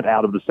 10%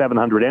 out of the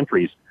 700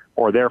 entries,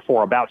 or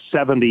therefore about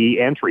 70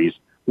 entries,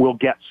 will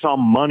get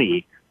some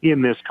money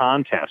in this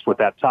contest, with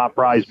that top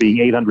prize being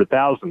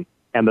 $800,000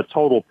 and the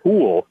total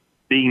pool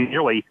being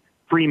nearly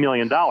 $3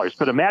 million.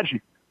 But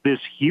imagine this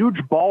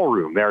huge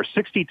ballroom. There are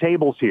 60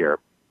 tables here,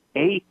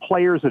 8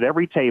 players at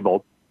every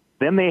table.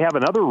 Then they have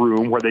another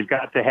room where they've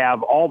got to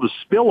have all the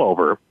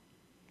spillover.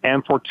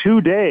 And for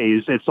 2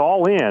 days, it's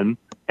all in,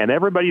 and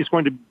everybody's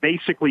going to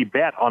basically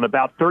bet on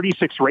about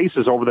 36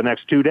 races over the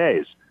next 2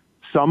 days.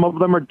 Some of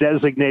them are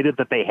designated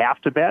that they have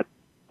to bet.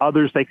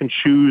 Others, they can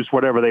choose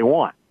whatever they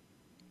want.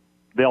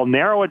 They'll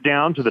narrow it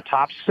down to the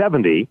top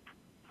 70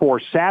 for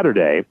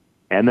Saturday,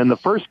 and then the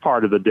first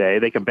part of the day,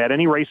 they can bet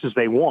any races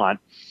they want,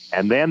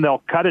 and then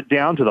they'll cut it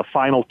down to the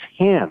final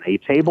 10, a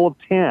table of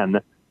 10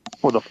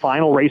 for the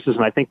final races,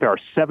 and I think there are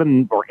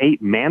 7 or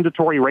 8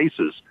 mandatory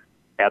races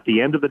at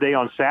the end of the day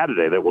on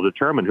Saturday that will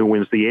determine who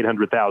wins the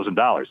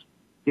 $800,000.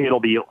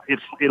 It'll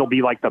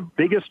be like the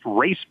biggest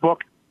race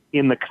book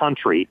in the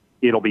country.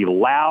 It'll be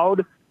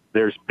loud.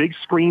 There's big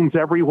screens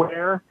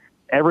everywhere.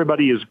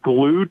 Everybody is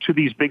glued to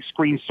these big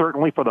screens,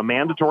 certainly for the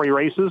mandatory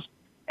races,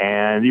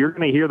 and you're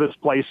going to hear this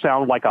place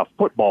sound like a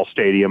football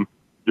stadium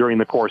during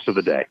the course of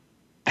the day.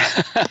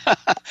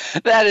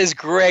 That is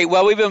great.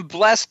 Well, we've been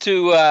blessed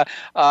to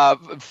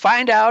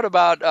find out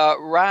about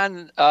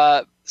Ron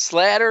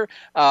Slatter.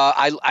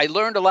 I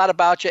learned a lot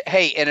about you.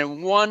 Hey, and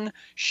in one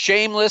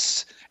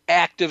shameless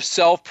act of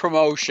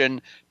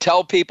self-promotion,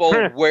 tell people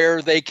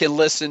where they can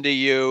listen to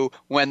you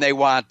when they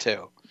want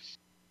to.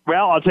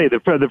 Well, I'll tell you,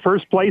 the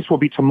first place will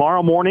be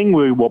tomorrow morning.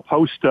 We will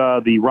post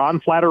the Ron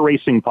Flatter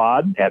Racing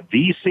Pod at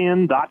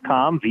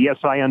vsin.com,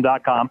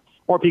 VSIN.com,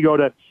 or if you go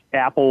to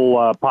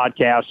Apple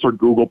Podcasts or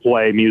Google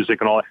Play Music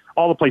and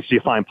all the places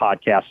you find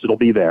podcasts, it'll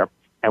be there.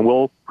 And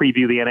we'll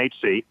preview the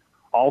NHC.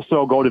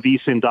 Also, go to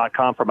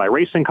vsin.com for my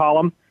racing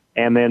column.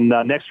 And then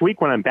next week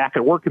when I'm back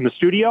at work in the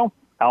studio,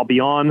 I'll be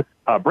on.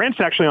 Brent's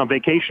actually on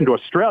vacation to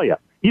Australia.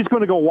 He's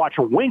going to go watch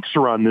Winks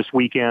run this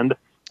weekend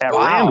at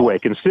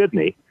Randwick in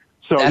Sydney.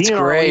 So he and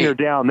Arlene are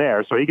down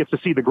there, so he gets to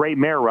see the great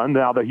mare run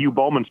now that Hugh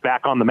Bowman's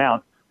back on the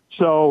mount.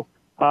 So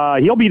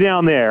he'll be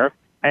down there,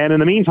 and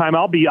in the meantime,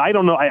 I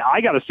don't know, I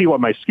got to see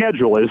what my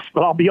schedule is,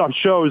 but I'll be on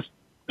shows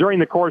during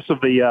the course of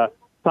the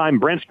time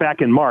Brent's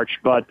back in March,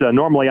 but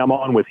normally I'm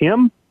on with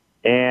him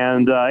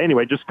And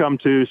anyway, just come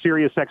to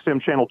Sirius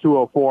XM channel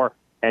 204,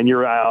 and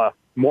you're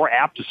more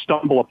apt to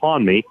stumble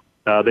upon me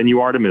than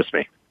you are to miss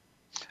me.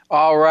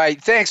 All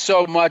right. Thanks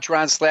so much,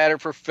 Ron Slatter,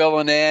 for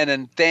filling in.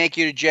 And thank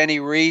you to Jenny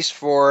Reese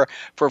for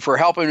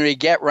helping me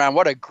get Ron.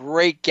 What a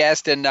great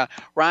guest. And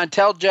Ron,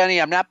 tell Jenny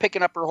I'm not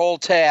picking up her whole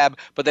tab,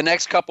 but the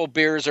next couple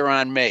beers are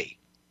on me.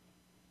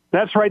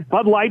 That's right.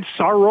 Bud Lights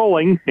are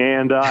rolling,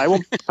 and I'll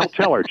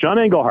tell her. John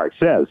Englehart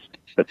says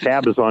the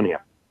tab is on you.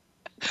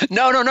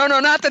 No,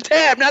 not the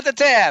tab.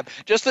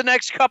 Just the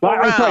next couple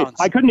rounds. Sorry.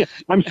 I couldn't.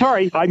 I'm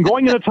sorry. I'm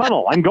going in a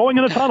tunnel.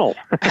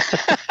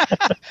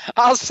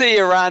 I'll see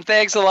you, Ron.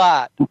 Thanks a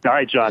lot. All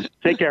right, John.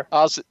 Take care.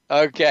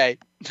 Okay.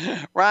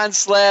 Ron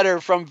Slatter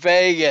from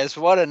Vegas.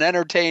 What an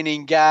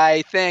entertaining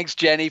guy. Thanks,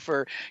 Jenny,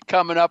 for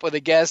coming up with a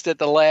guest at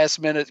the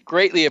last minute.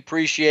 Greatly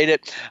appreciate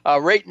it.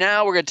 Right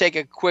now, we're going to take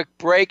a quick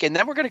break, and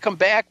then we're going to come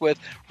back with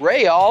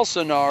Ray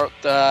Arsenault.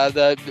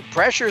 The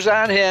pressure's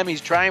on him. He's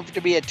trying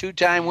to be a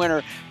two-time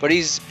winner, but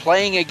he's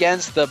playing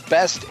against the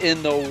best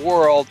in the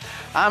world.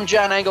 I'm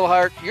John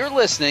Englehart. You're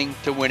listening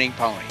to Winning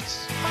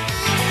Ponies.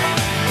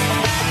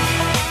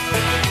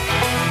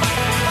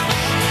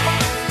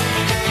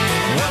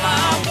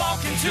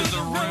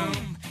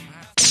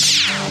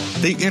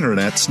 The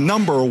Internet's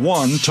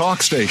 #1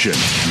 talk station.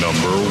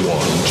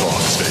 #1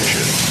 talk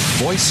station.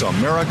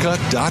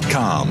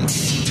 VoiceAmerica.com.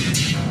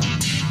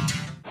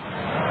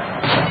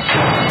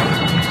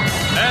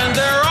 And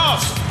they're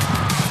off.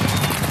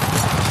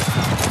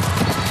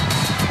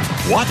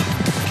 What?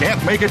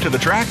 Can't make it to the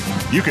track?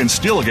 You can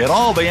still get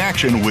all the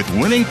action with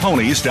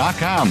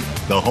winningponies.com,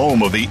 the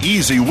home of the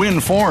easy win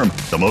form,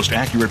 the most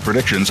accurate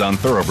predictions on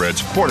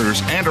thoroughbreds,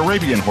 quarters, and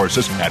Arabian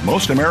horses at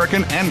most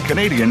American and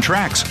Canadian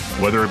tracks.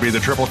 Whether it be the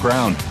Triple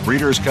Crown,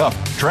 Breeders' Cup,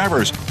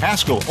 Travers,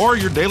 Haskell, or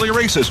your daily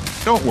races,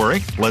 don't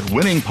worry, let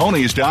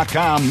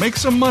winningponies.com make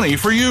some money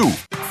for you.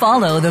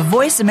 Follow the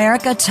Voice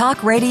America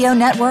Talk Radio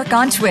Network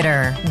on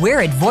Twitter. We're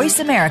at Voice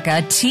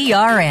America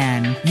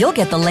TRN. You'll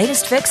get the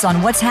latest fix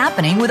on what's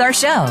happening with our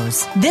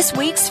shows, this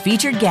week's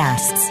featured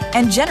guests,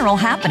 and general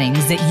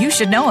happenings that you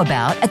should know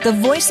about at the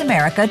Voice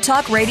America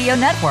Talk Radio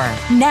Network.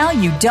 Now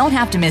you don't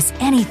have to miss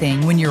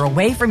anything when you're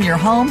away from your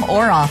home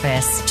or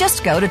office.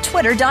 Just go to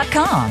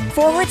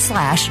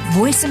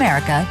twitter.com/Voice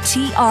America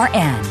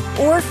TRN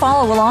or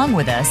follow along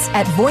with us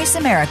at Voice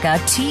America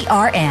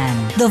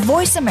TRN, the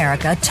Voice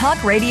America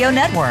Talk Radio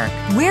Network.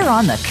 We're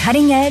on the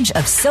cutting edge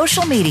of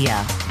social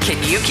media.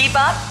 Can you keep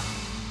up?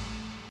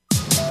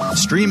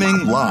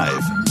 Streaming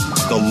live,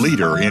 the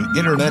leader in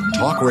Internet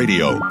talk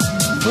radio,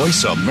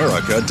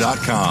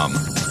 VoiceAmerica.com.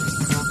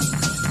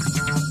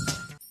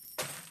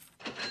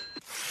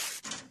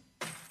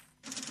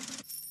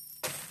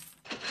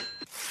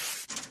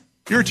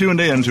 You're tuned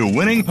in to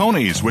Winning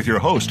Ponies with your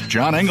host,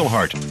 John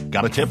Englehart.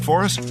 Got a tip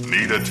for us?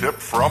 Need a tip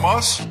from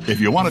us?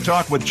 If you want to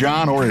talk with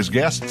John or his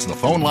guests, the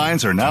phone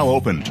lines are now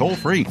open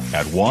toll-free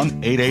at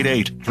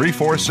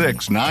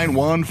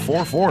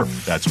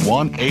 1-888-346-9144. That's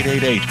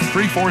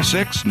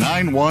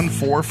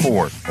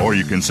 1-888-346-9144. Or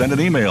you can send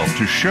an email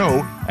to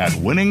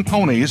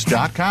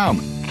show@winningponies.com.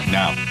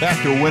 Now,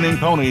 back to Winning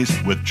Ponies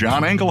with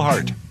John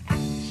Englehart.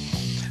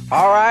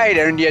 All right,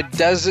 and it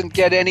doesn't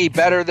get any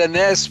better than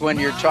this when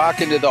you're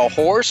talking to the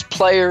Horse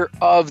Player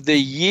of the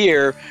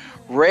Year,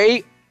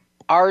 Ray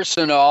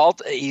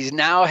Arsenault. He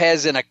now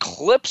has an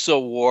Eclipse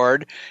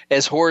Award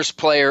as Horse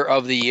Player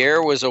of the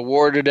Year, was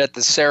awarded at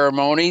the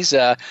ceremonies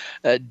down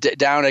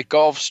at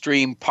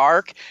Gulfstream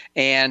Park,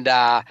 and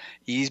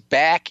he's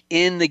back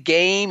in the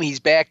game. He's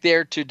back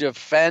there to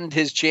defend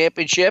his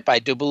championship. I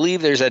do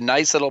believe there's a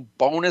nice little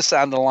bonus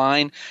on the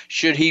line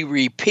should he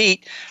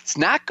repeat. It's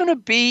not going to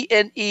be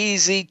an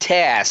easy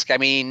task. I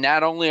mean,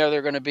 not only are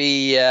there going to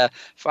be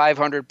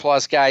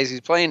 500-plus guys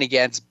he's playing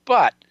against,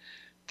 but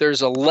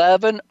there's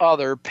 11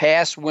 other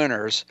past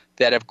winners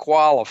that have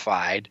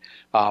qualified.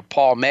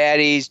 Paul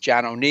Matties,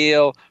 John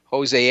O'Neill,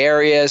 Jose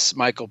Arias,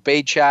 Michael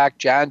Bachak,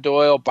 John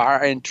Doyle,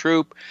 Brian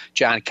Troop,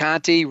 John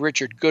Conti,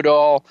 Richard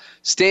Goodall,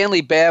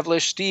 Stanley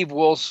Bavlish, Steve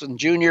Wilson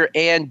Jr.,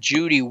 and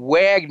Judy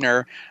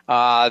Wagner.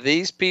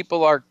 These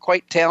people are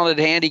quite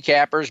talented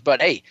handicappers, but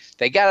hey,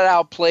 they got it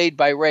outplayed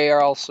by Ray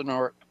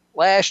Arsenault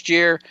last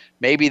year.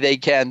 Maybe they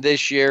can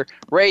this year.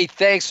 Ray,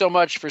 thanks so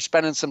much for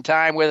spending some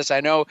time with us.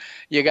 I know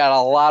you got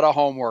a lot of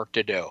homework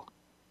to do.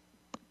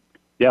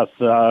 Yes,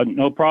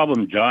 no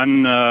problem,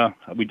 John.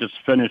 We just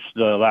finished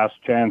the last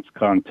chance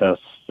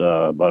contest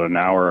about an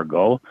hour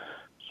ago,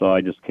 so I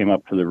just came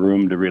up to the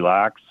room to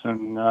relax,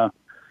 and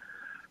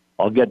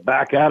I'll get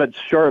back at it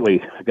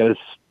shortly. I got to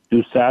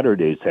do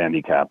Saturday's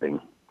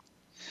handicapping.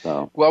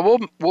 So. Well,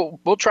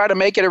 we'll try to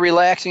make it a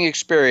relaxing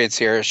experience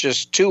here. It's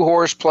just two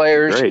horse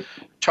players. Great.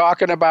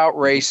 Talking about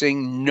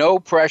racing, no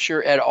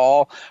pressure at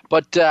all.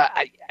 But,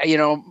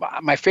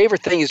 my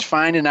favorite thing is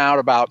finding out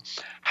about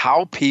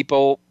how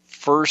people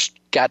first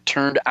got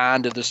turned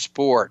on to the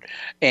sport.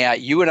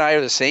 And you and I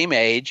are the same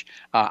age.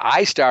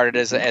 I started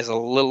as a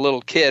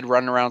little kid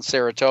running around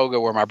Saratoga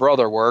where my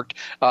brother worked.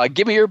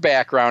 Give me your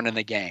background in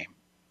the game.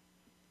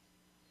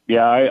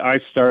 Yeah, I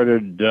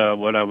started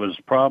when I was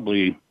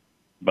probably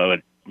about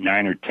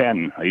 9 or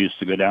 10, I used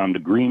to go down to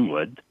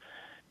Greenwood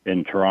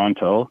in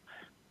Toronto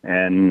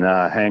and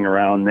hang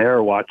around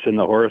there watching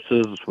the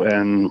horses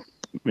when,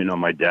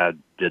 my dad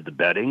did the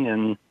betting.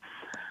 And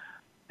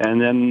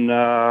then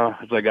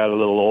as I got a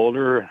little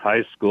older,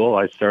 high school,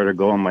 I started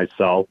going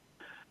myself.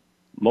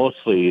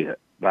 Mostly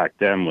back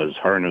then was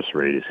harness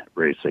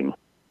racing.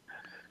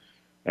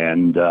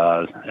 And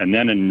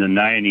then in the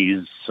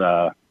 90s,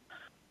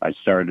 I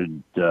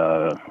started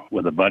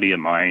with a buddy of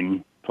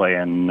mine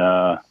playing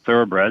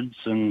thoroughbreds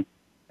and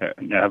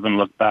haven't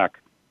looked back.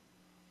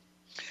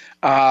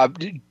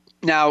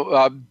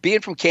 Now, being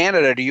from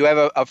Canada, do you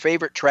have a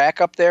favorite track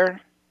up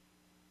there?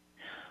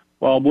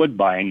 Well,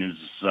 Woodbine is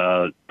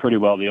pretty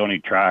well the only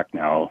track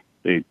now.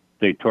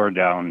 They tore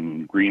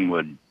down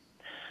Greenwood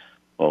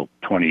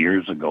 20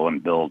 years ago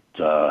and built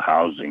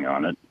housing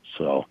on it.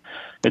 So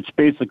it's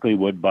basically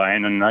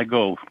Woodbine, and I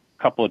go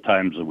a couple of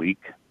times a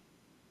week.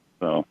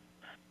 So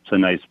it's a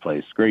nice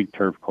place. Great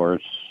turf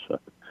course,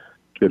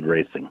 good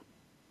racing.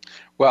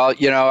 Well,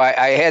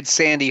 I had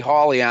Sandy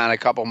Hawley on a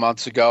couple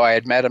months ago. I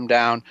had met him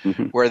down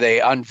where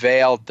they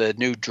unveiled the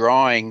new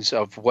drawings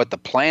of what the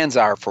plans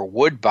are for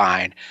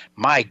Woodbine.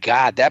 My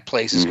God, that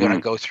place is going to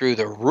go through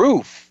the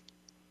roof.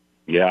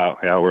 Yeah,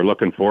 we're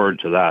looking forward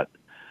to that.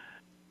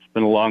 It's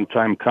been a long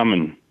time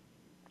coming.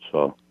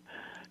 So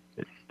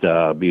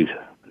be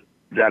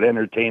that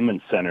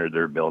entertainment center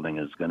they're building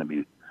is going to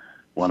be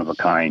one of a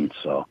kind.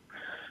 So,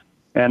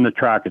 and the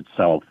track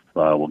itself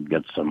will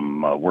get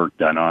some work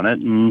done on it,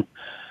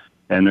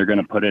 and they're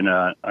going to put in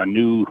a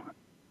new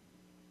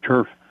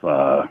turf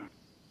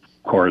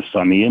course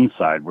on the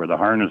inside where the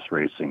harness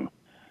racing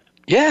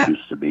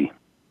used to be.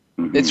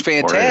 It's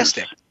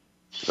fantastic.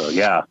 So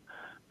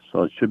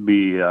so it should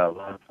be a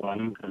lot of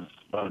fun because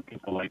a lot of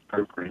people like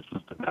turf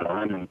races to bet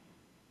on, and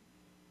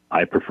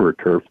I prefer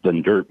turf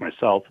than dirt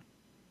myself.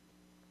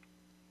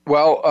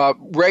 Well,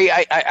 Ray,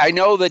 I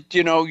know that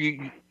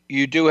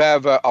you do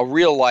have a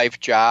real life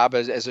job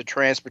as a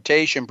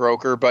transportation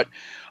broker, but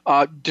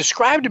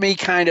describe to me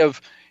kind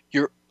of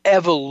your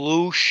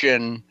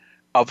evolution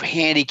of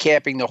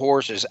handicapping the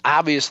horses.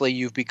 Obviously,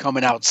 you've become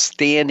an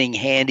outstanding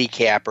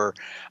handicapper.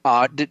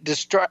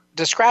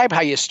 Describe how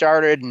you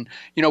started, and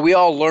we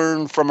all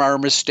learn from our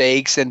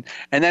mistakes, and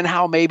then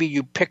how maybe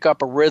you pick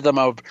up a rhythm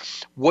of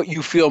what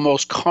you feel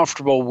most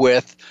comfortable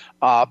with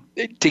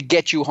to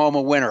get you home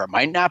a winner. It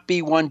might not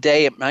be one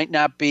day, it might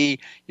not be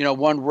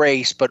one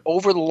race, but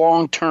over the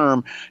long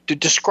term, to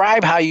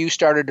describe how you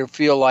started to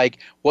feel like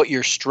what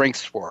your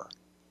strengths were.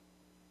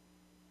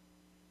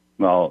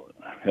 Well,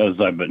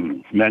 as I've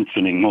been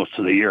mentioning most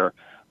of the year,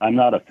 I'm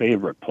not a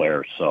favorite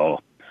player,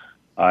 so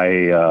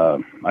I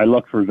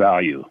look for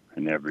value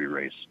in every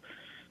race.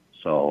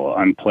 So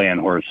I'm playing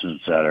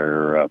horses that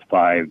are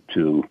 5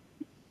 to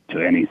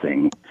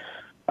anything.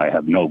 I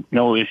have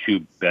no issue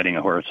betting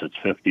a horse that's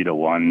 50 to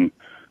 1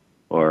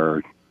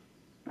 or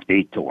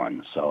 8 to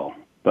 1. So,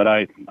 but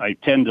I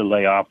tend to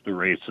lay off the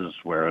races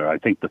where I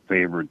think the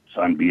favorite's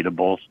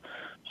unbeatable,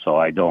 so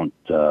I don't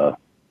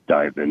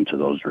dive into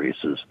those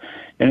races.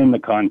 And in the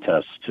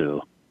contest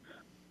too,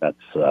 that's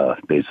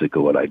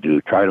basically what I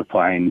do. Try to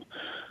find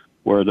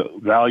where the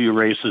value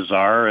races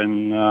are,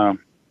 and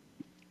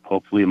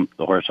hopefully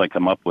the horse I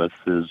come up with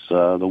is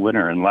the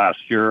winner. And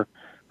last year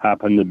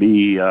happened to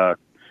be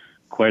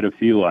quite a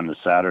few on the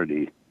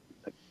Saturday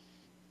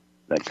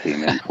that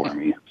came in for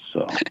me.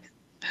 So,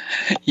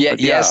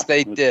 yes,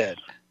 they did.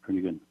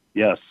 Pretty good.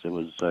 Yes, it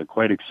was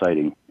quite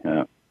exciting.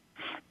 Yeah.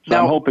 So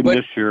I'm hoping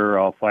this year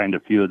I'll find a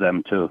few of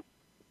them too.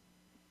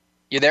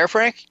 You there,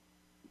 Frank?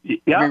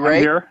 Yeah, I'm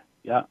here.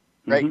 Yeah.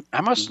 Right.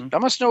 Mm-hmm. I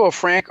must know a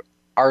Frank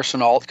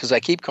Arsenault because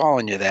I keep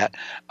calling you that.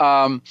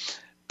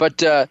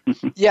 But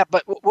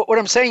what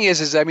I'm saying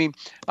is I mean,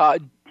 all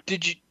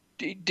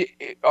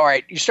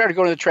right, you started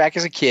going to the track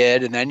as a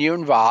kid, and then you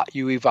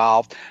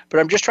evolved. But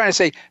I'm just trying to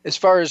say, as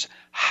far as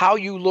how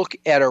you look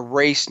at a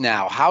race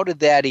now, how did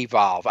that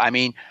evolve? I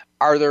mean,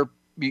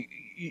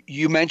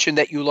 you mentioned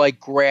that you like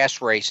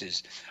grass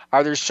races.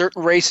 Are there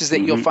certain races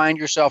that you'll find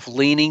yourself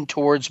leaning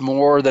towards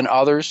more than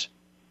others?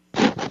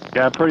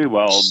 Yeah, pretty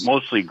well.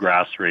 Mostly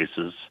grass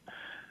races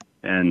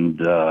and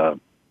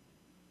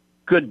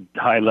good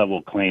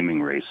high-level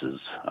claiming races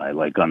I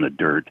like on the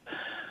dirt.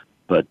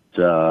 But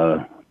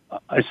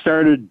I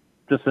started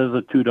just as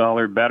a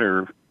 $2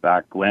 bettor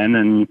back when,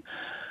 and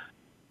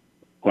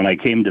when I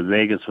came to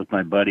Vegas with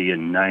my buddy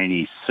in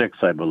 96,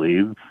 I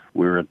believe,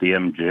 we were at the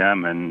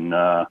MGM, and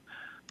I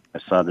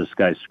saw this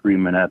guy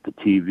screaming at the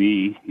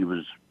TV. He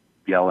was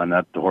yelling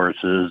at the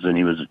horses, and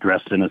he was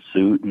dressed in a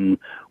suit, and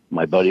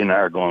my buddy and I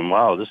are going,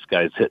 wow, this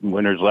guy's hitting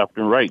winners left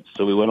and right.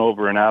 So we went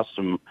over and asked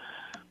him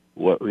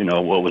what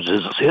was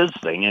his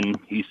thing, and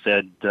he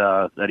said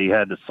that he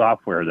had the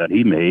software that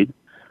he made.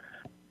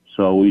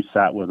 So we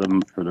sat with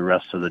him for the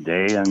rest of the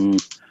day, and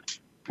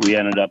we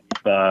ended up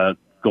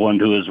going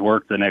to his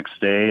work the next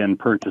day and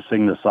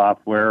purchasing the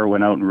software,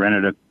 went out and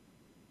rented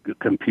a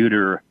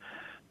computer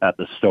at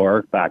the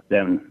store. Back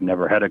then,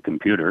 never had a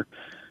computer.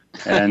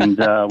 And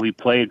we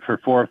played for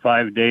 4 or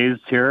 5 days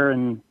here,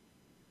 and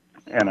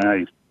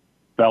I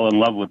fell in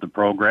love with the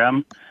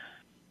program,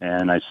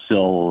 and I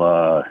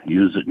still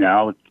use it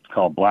now. It's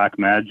called Black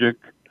Magic,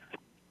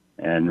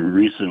 and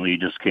recently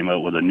just came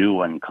out with a new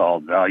one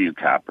called Value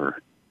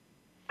Capper.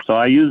 So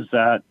I use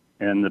that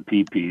and the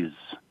PPs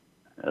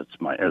as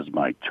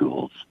my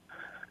tools.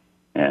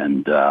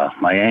 And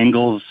my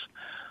angles,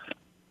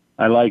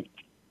 I like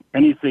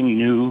anything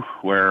new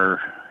where,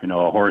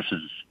 a horse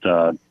is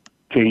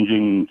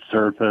changing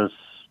surface,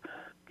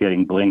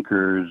 getting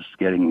blinkers,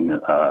 getting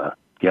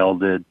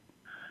gelded,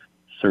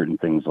 certain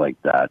things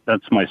like that.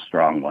 That's my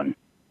strong one.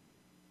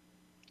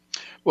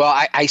 Well,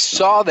 I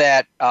saw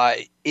that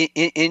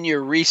in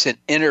your recent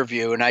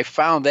interview, and I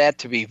found that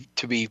to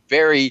be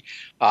very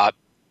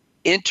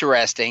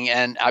interesting.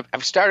 And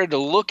I've started to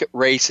look at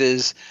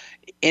races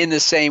in the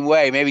same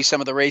way. Maybe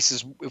some of the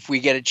races, if we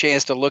get a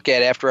chance to look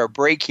at after our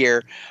break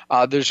here,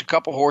 there's a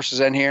couple horses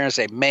in here and I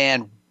say,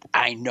 man,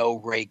 I know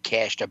Ray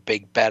cashed a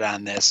big bet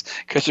on this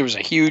because there was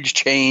a huge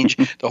change.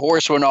 The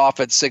horse went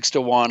off at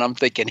 6-1. I'm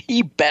thinking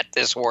he bet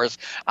this horse.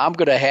 I'm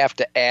going to have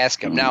to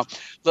ask him. Now,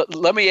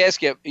 let me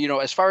ask you,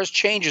 as far as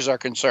changes are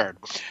concerned,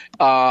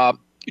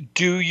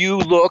 do you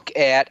look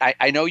at,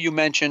 I know you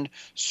mentioned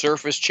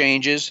surface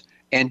changes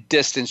and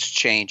distance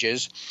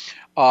changes.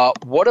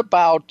 What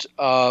about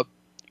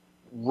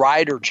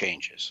rider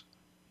changes?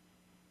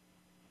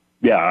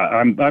 Yeah,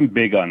 I'm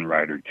big on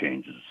rider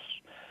changes.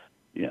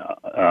 Yeah,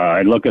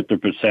 I look at the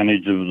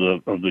percentage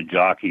of the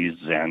jockeys,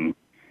 and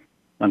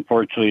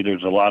unfortunately,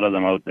 there's a lot of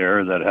them out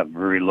there that have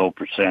very low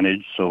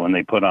percentage. So when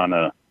they put on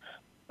a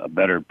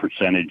better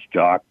percentage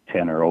jock,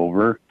 10 or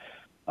over,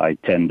 I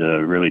tend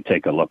to really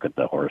take a look at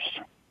the horse.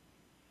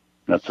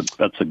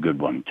 That's a good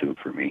one too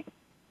for me.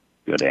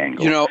 Good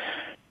angle.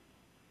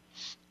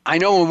 I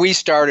know when we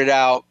started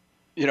out,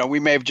 we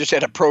may have just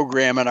had a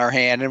program in our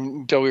hand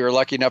until we were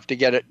lucky enough to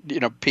get it,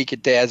 peek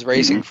at Dad's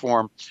racing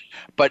form.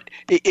 But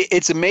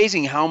it's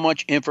amazing how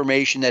much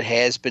information that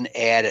has been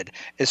added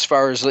as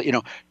far as,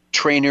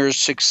 trainers'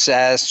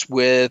 success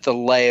with a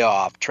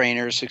layoff,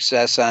 trainers'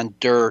 success on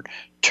dirt,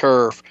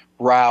 turf,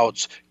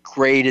 routes,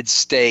 graded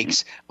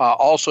stakes.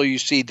 Also, you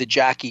see the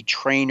jockey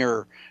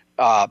trainer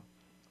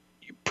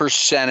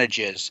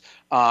percentages.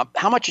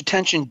 How much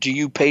attention do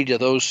you pay to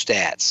those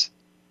stats?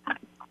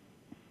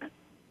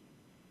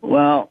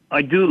 Well,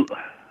 I do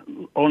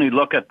only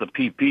look at the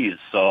PPs,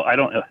 so I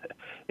don't.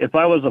 If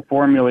I was a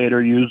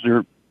formulator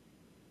user,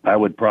 I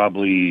would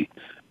probably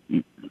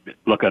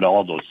look at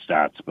all those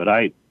stats. But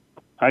I'd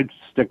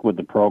stick with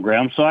the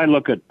program, so I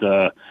look at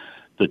the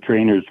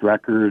trainer's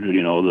record,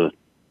 the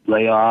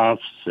layoffs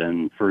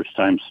and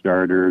first-time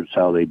starters,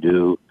 how they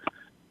do.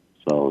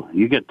 So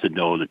you get to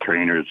know the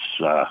trainers,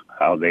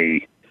 how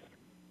they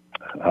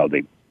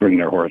bring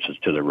their horses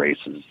to the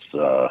races.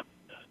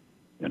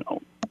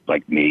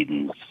 Like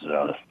maidens,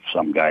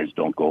 some guys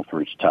don't go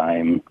first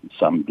time,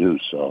 some do.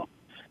 So,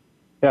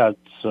 yeah,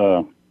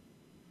 it's.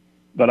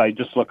 But I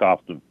just look off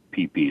the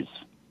PPs.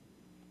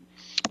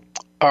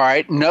 All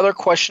right, another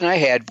question I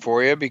had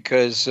for you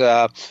because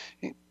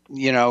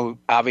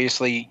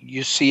obviously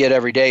you see it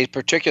every day,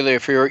 particularly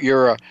if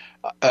you're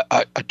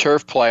a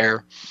turf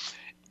player,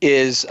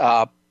 is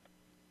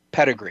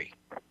pedigree.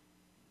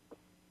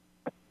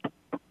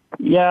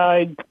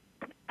 Yeah,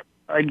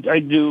 I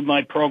do.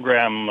 My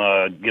program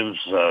gives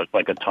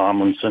like a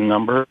Tomlinson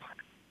number,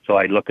 so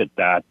I look at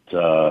that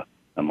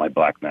on my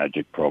Black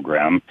Magic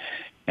program,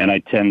 and I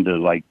tend to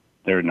like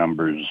their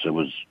numbers. It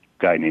was a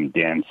guy named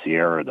Dan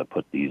Sierra that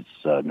put these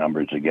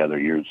numbers together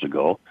years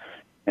ago,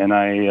 and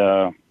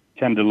I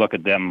tend to look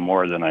at them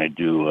more than I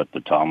do at the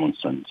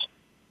Tomlinsons.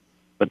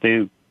 But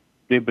they've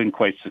been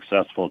quite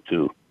successful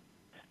too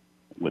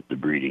with the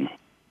breeding,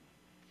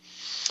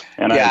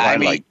 and I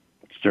like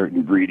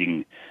certain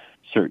breeding.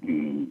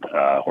 Certain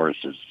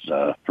horses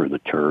for the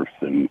turf,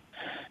 and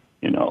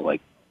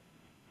like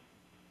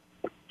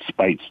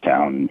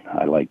Speightstown,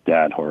 I like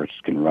that horse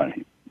can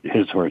run.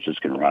 His horses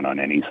can run on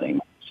anything.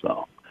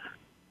 So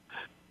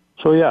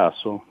yeah.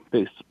 So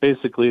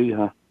basically,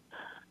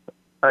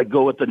 I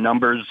go with the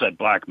numbers that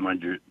Black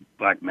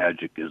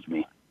Magic gives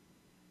me.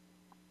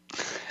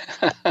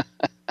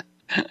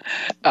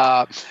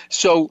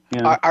 So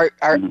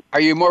are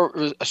you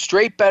more a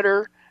straight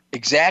better,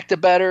 exacta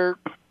better?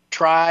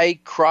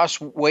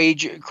 Cross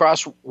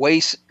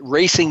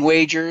racing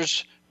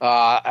wagers,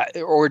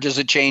 or does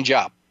it change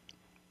up?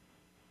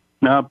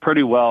 No,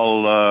 pretty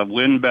well.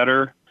 Win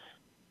better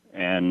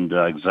and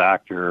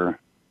exactor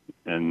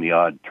and the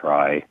odd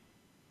try.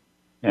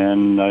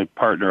 And I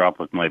partner up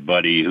with my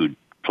buddy who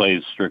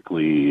plays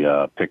strictly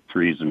pick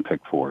threes and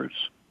pick fours.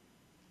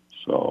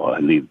 So I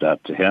leave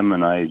that to him,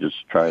 and I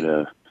just try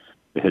to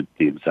hit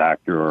the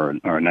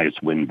exactor or a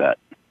nice win bet.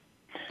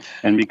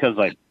 And because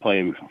I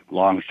play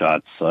long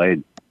shots,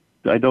 I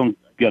don't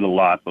get a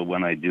lot, but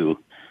when I do,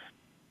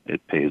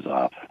 it pays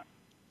off.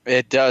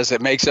 It does. It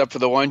makes up for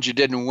the ones you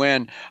didn't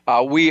win.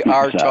 We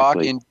are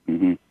talking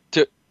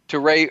to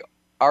Ray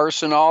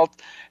Arsenault.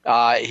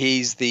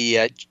 He's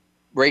the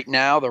right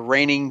now the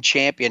reigning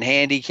champion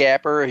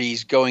handicapper.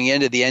 He's going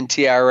into the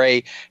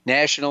NTRA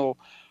National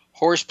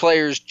Horse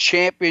Players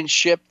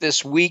Championship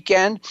this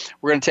weekend.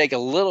 We're going to take a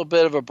little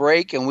bit of a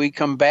break, and we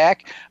come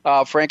back.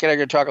 Frank and I are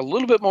going to talk a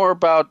little bit more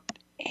about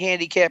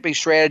handicapping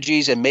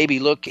strategies and maybe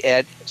look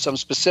at some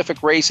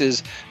specific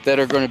races that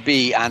are going to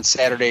be on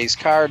Saturday's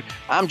card.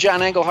 I'm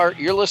John Englehart.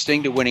 You're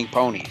listening to Winning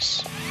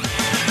Ponies.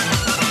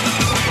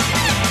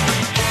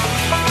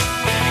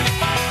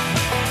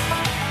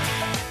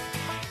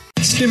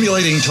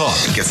 Stimulating talk.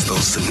 It gets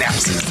those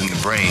synapses in the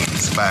brain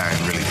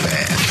firing really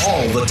fast.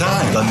 All the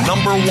time. The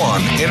number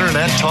one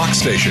internet talk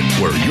station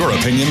where your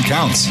opinion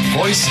counts.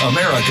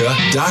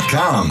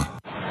 VoiceAmerica.com.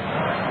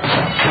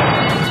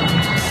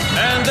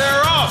 And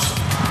they're off.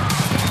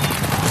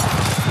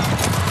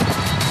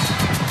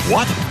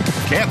 What?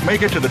 Can't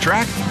make it to the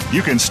track?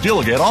 You can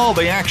still get all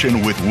the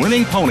action with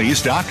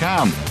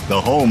winningponies.com,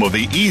 the home of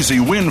the easy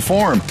win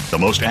form, the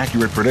most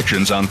accurate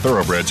predictions on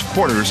thoroughbreds,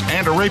 quarters,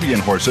 and Arabian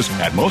horses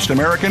at most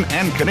American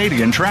and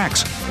Canadian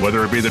tracks.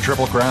 Whether it be the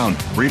Triple Crown,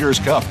 Breeders'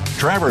 Cup,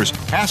 Travers,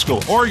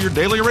 Haskell, or your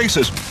daily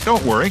races,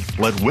 don't worry,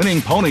 let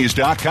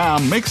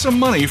winningponies.com make some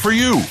money for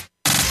you.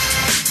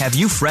 Have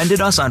you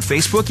friended us on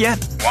Facebook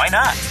yet? Why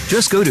not?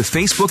 Just go to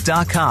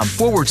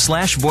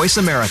facebook.com/Voice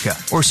America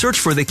or search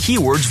for the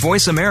keywords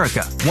Voice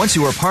America. Once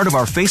you are part of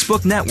our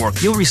Facebook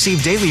network, you'll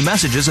receive daily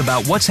messages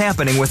about what's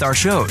happening with our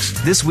shows,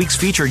 this week's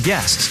featured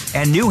guests,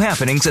 and new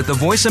happenings at the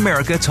Voice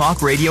America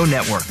Talk Radio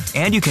Network.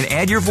 And you can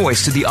add your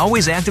voice to the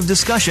always active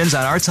discussions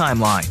on our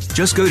timeline.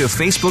 Just go to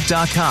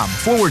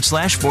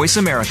facebook.com/Voice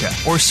America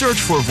or search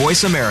for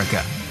Voice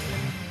America.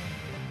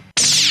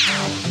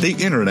 The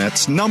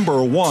Internet's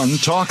number one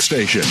talk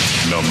station.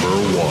 Number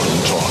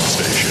one talk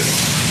station.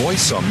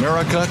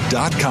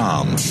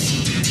 VoiceAmerica.com.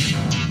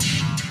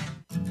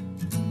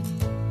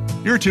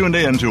 You're tuned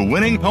in to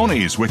Winning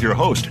Ponies with your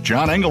host,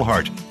 John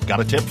Englehart.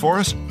 Got a tip for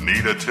us?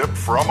 Need a tip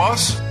from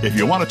us? If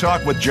you want to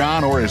talk with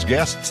John or his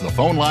guests, the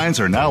phone lines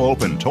are now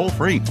open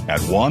toll-free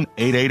at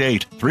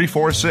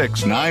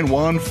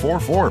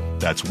 1-888-346-9144.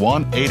 That's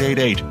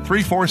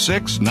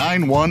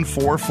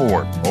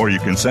 1-888-346-9144. Or you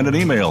can send an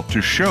email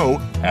to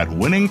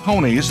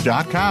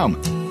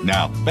show@winningponies.com.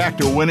 Now, back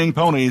to Winning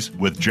Ponies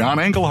with John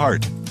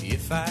Englehart.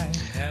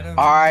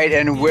 All right,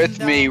 and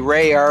with me,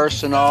 Ray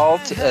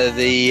Arsenault,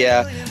 the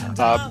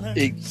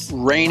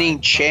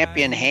reigning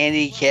champion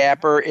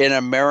handicapper in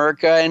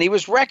America, and he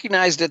was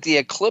recognized at the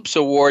Eclipse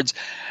Awards.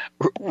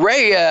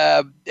 Ray,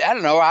 I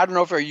don't know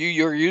if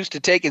you're used to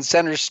taking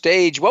center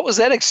stage. What was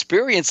that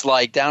experience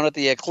like down at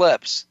the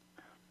Eclipse?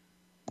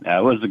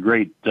 It was a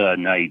great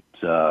night,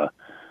 but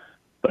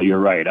you're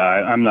right.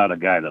 I'm not a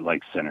guy that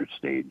likes center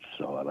stage,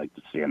 so I like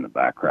to stay in the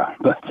background.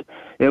 But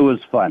it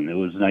was fun. It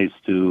was nice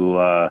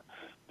to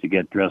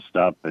get dressed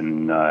up,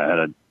 and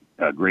had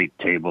a great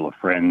table of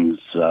friends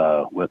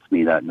with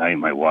me that night,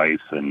 my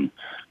wife and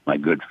my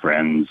good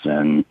friends,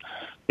 and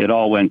it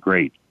all went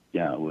great.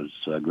 Yeah, it was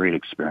a great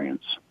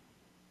experience.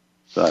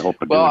 So I hope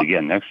I do it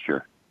again next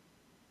year.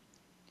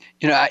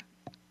 You know,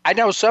 I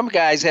know some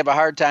guys have a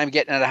hard time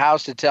getting out of the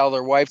house to tell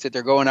their wife that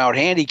they're going out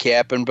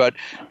handicapping, but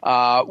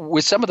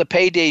with some of the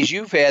paydays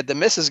you've had, the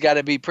missus got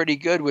to be pretty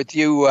good with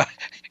you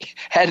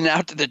heading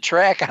out to the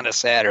track on a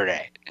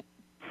Saturday.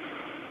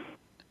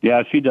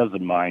 Yeah, she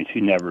doesn't mind.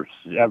 She never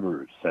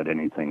ever said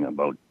anything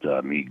about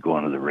me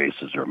going to the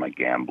races or my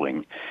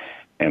gambling.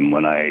 And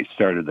when I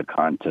started the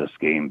contest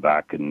game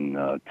back in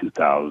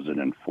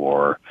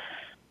 2004,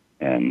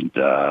 and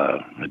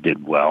I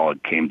did well, I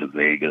came to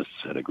Vegas,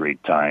 had a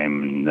great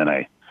time, and then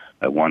I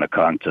won a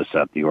contest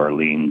at the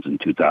Orleans in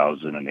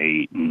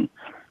 2008, and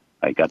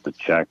I got the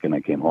check, and I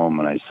came home,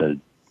 and I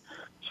said,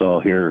 so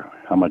here,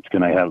 how much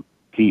can I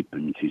keep?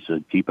 And she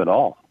said, keep it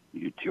all.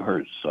 It's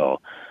yours. So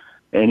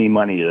any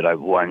money that I've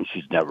won,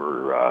 she's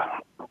never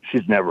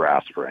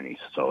asked for any.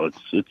 So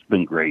it's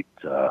been great.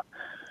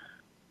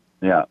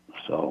 Yeah.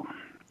 So.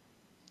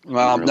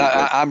 Well, really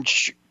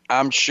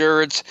I'm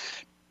sure it's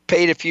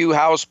paid a few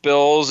house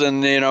bills,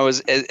 and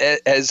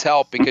has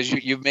helped because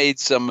you've made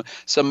some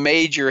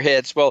major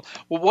hits. Well,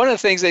 one of the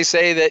things they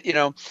say that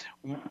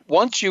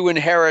once you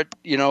inherit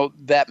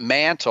that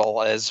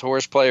mantle as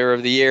Horse Player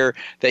of the Year,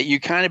 that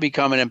you kind of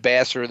become an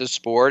ambassador of the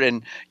sport,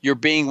 and you're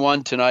being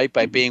one tonight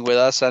by being with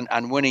us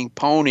on Winning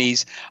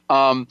Ponies.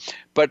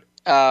 But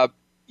I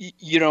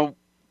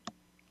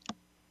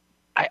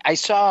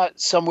saw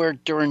somewhere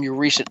during your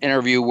recent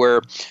interview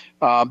where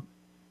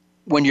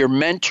when you're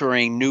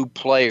mentoring new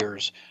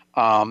players,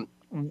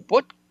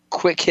 what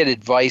quick hit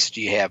advice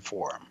do you have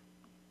for them?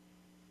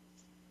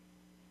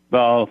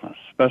 Well,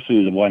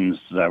 especially the ones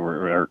that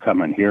are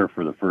coming here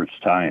for the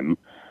first time,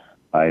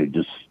 I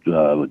just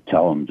would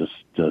tell them just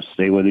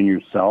stay within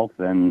yourself,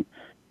 and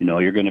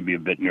you're going to be a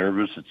bit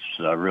nervous. It's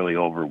really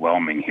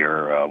overwhelming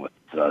here with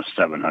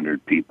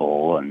 700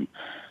 people and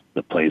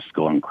the place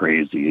going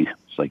crazy.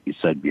 It's like you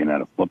said, being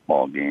at a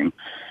football game,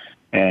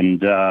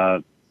 and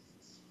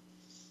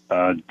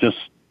just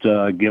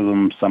give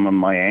them some of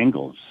my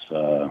angles,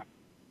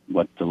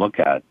 what to look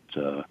at,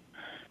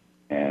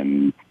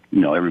 and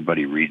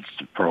everybody reads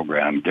the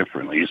program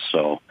differently,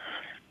 so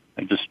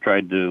I just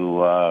tried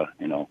to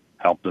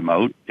help them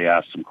out. They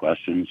ask some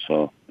questions,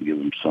 so I give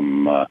them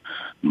some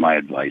my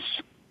advice.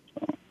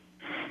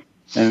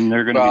 So. And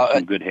they're going to be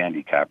some good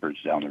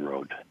handicappers down the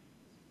road.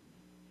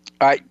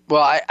 I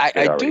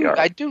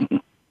do.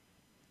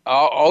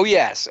 Oh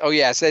yes.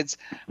 It's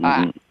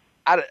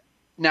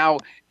now.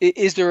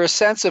 Is there a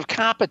sense of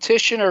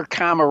competition or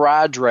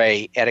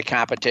camaraderie at a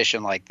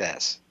competition like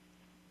this?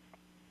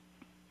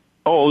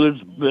 Oh,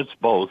 it's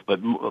both,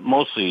 but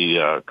mostly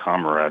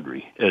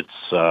camaraderie.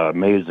 It's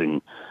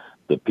amazing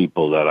the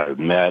people that I've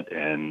met,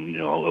 and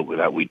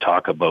that we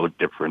talk about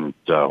different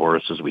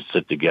horses. We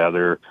sit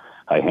together.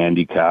 I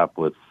handicap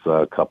with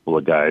a couple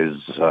of guys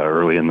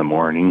early in the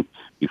morning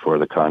before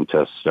the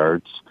contest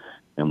starts,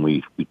 and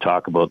we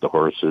talk about the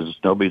horses.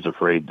 Nobody's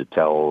afraid to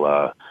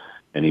tell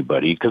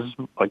anybody because,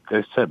 like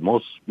I said,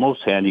 most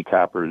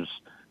handicappers,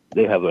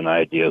 they have an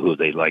idea who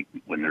they like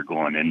when they're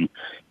going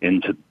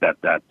into bet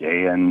that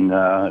day. And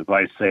if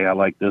I say I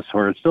like this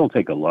horse, they'll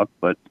take a look.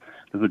 But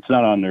if it's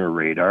not on their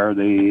radar,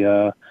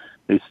 they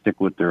stick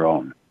with their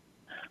own.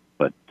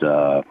 But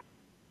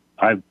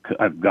I've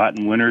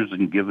gotten winners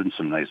and given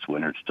some nice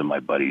winners to my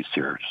buddies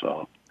here,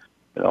 so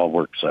it all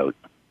works out.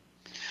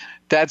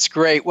 That's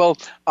great. Well,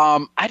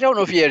 I don't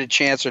know if you had a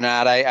chance or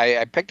not.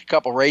 I picked a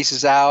couple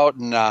races out,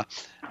 and I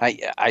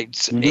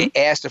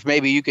asked if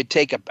maybe you could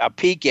take a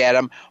peek at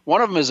them.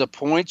 One of them is a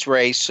points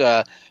race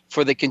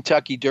for the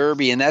Kentucky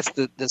Derby, and that's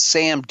the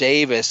Sam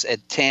Davis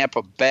at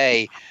Tampa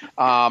Bay.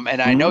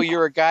 And I know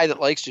you're a guy that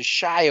likes to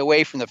shy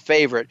away from the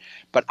favorite,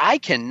 but I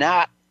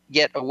cannot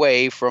get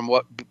away from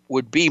what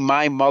would be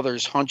my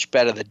mother's hunch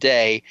bet of the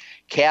day,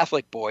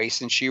 Catholic Boy,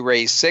 since she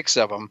raised 6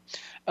 of them.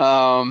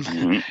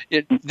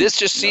 This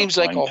just seems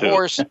like a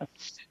horse.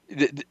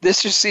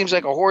 This just seems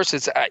like a horse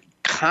that's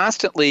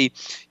constantly,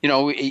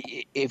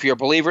 if you're a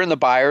believer in the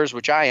buyers,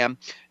 which I am,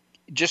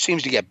 just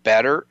seems to get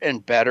better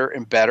and better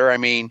and better. I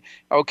mean,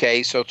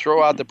 okay, so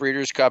throw out the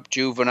Breeders' Cup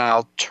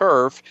Juvenile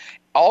Turf.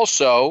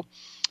 Also,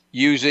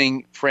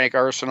 using Frank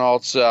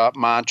Arsenault's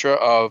mantra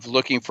of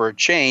looking for a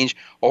change,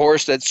 a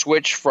horse that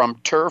switched from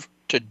turf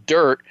to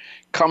dirt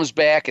comes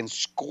back and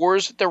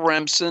scores at the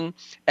Remsen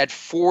at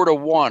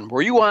 4-1.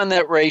 Were you on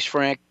that race,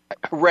 Frank?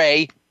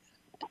 Ray?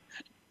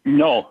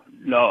 No.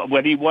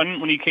 When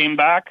he came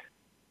back?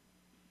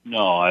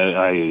 No,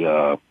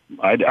 I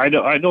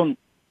don't.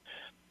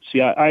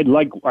 See, I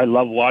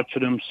love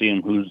watching him,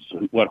 seeing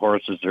what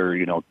horses are,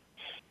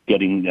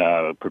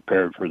 getting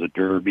prepared for the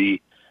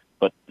Derby,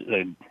 but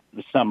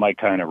it's not my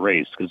kind of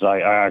race because I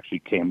actually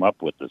came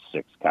up with the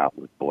 6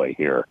 Catholic Boy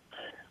here.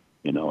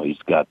 He's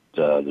got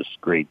this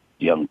great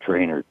young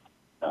trainer,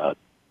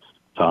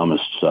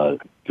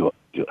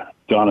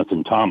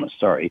 Jonathan Thomas,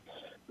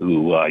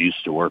 who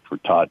used to work for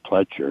Todd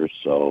Pletcher.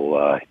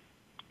 So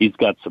he's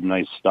got some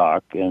nice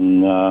stock,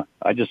 and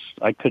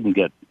I couldn't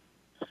get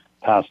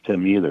past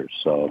him either.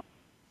 So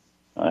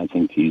I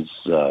think he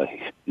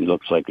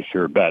looks like a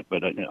sure bet,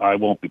 but I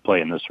won't be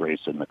playing this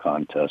race in the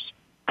contest,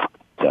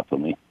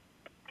 definitely.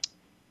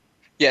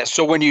 Yeah,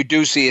 so when you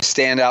do see a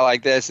standout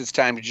like this, it's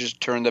time to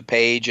just turn the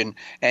page and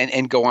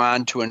go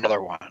on to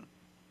another one.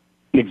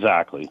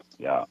 Exactly.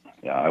 Yeah.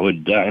 I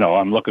would.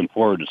 I'm looking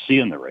forward to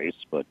seeing the race,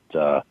 but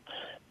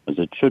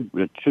it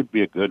should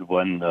be a good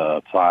one.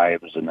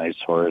 5 is a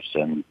nice horse,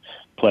 and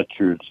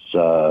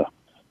Pletcher's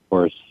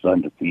horse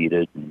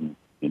undefeated, and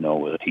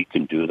he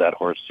can do that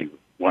horse. He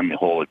won the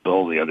hole at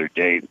Bill the other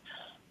day.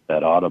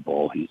 That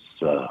Audible, he's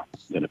going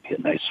to be a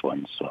nice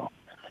one. So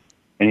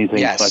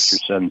anything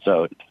Pletcher sends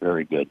out, it's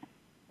very good.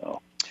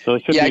 So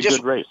it should be a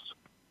good race.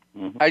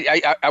 Mm-hmm.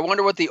 I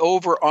wonder what the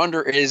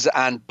over-under is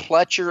on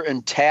Pletcher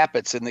and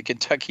Tappets in the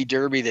Kentucky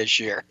Derby this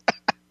year.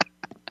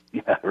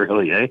 Yeah,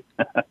 really, eh?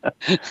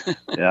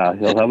 Yeah,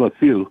 he'll have a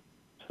few.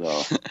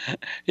 So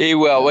he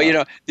will. Yeah.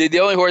 Well, the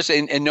only horse,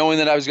 and knowing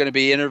that I was going to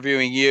be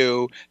interviewing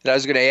you, that I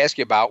was going to ask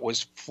you about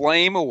was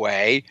Flame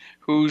Away,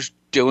 who's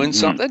doing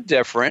something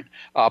different.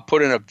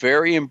 Put in a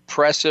very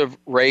impressive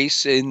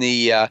race in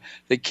the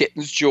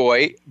Kitten's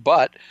Joy,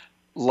 but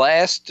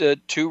last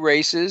 2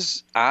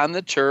 races on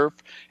the turf,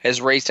 has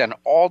raced on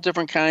all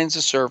different kinds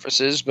of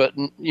surfaces, but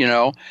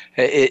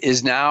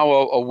is now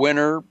a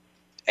winner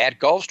at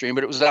Gulfstream,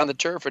 but it was on the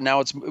turf, and now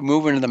it's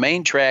moving to the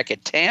main track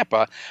at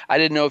Tampa. I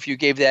didn't know if you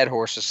gave that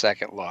horse a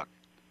second look.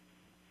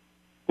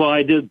 Well,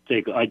 I did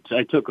I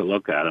took a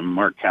look at him.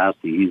 Mark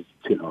Cassidy,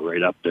 he's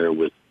right up there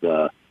with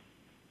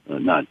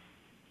not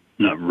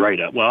right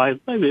up. Well, I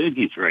think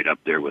he's right up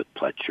there with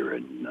Pletcher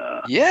and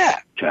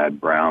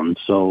Chad Brown.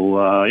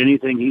 So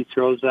anything he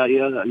throws at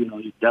you,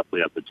 you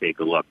definitely have to take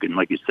a look. And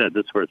like you said,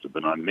 this horse has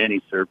been on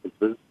many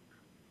surfaces,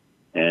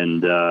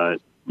 and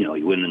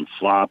he wins in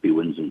slop, he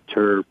wins in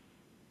turf.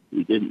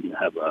 He didn't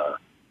have a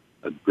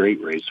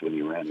great race when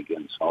he ran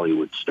against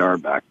Hollywood Star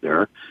back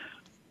there,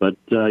 but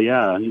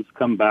he's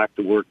come back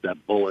to work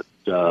that bullet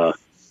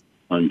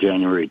on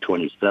January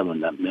 27,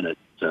 that minute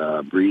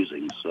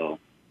breezing. So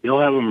he'll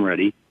have him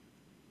ready.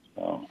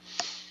 So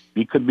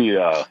he could be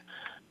a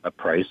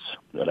price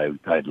that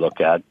I'd look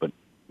at, but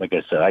like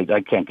I said, I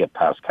can't get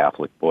past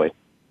Catholic Boy.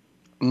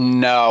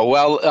 No.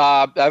 Well,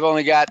 I've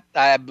only got,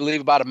 I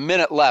believe, about a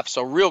minute left.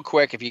 So real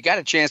quick, if you got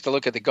a chance to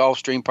look at the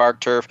Gulfstream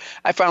Park turf,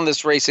 I found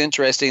this race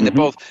interesting that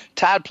both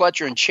Todd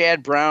Pletcher and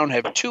Chad Brown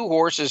have two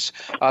horses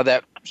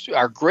that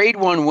are Grade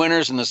 1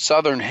 winners in the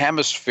Southern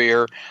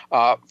Hemisphere.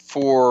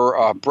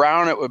 For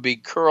Brown, it would be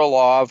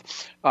Kurlov.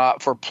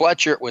 For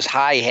Pletcher, it was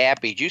High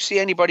Happy. Do you see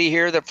anybody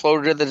here that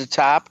floated to the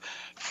top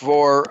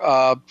for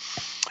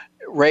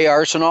Ray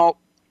Arsenault?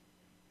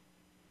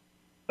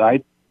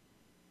 I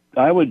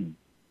would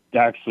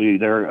actually,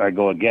 there I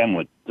go again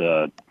with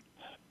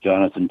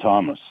Jonathan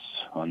Thomas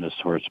on this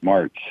horse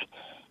March,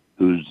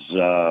 who's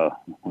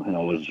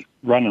was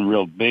running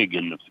real big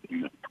in the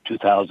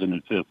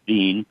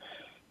 2015,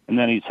 and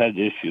then he's had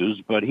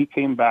issues, but he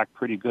came back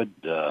pretty good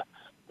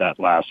that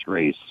last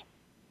race,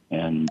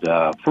 and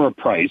for a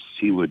price,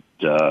 he would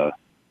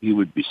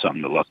be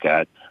something to look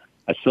at.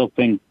 I still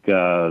think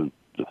the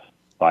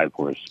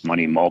 5-horse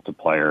Money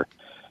Multiplier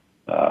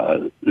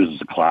this is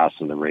the class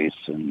of the race,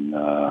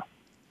 and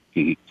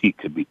he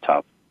could be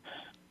tough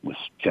with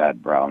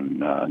Chad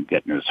Brown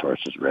getting his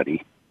horses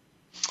ready.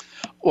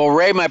 Well,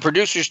 Ray, my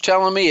producer's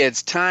telling me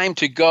it's time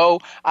to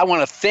go. I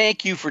want to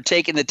thank you for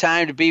taking the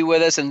time to be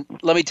with us, and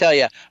let me tell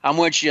you, I'm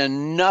wishing you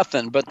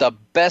nothing but the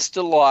best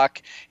of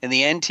luck in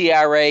the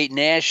NTRA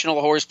National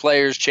Horse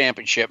Players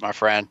Championship, my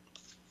friend.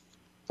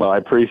 Well, I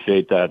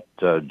appreciate that,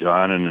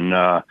 John,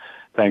 and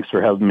thanks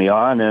for having me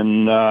on,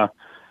 and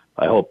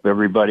I hope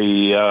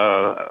everybody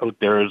out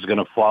there is going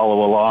to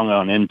follow along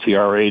on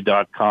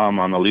NTRA.com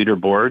on the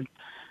leaderboard,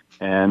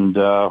 and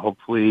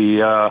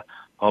hopefully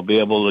I'll be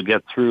able to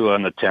get through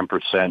on the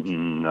 10%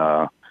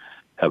 and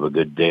have a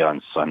good day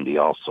on Sunday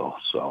also.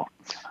 So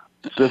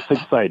it's just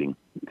exciting.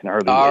 You can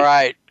hardly All wait.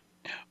 right.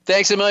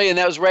 Thanks a million.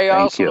 That was Ray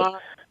Thank you. Arsenault.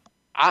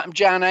 I'm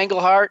John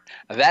Englehart.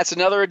 That's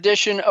another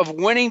edition of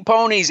Winning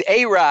Ponies.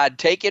 A-Rod,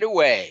 take it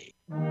away.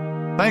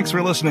 Thanks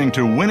for listening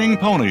to Winning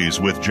Ponies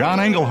with John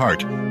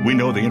Englehart. We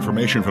know the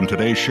information from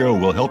today's show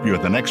will help you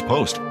at the next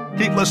post.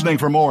 Keep listening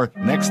for more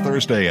next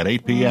Thursday at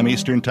 8 p.m.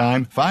 Eastern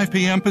Time, 5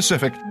 p.m.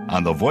 Pacific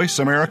on the Voice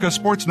America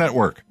Sports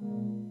Network.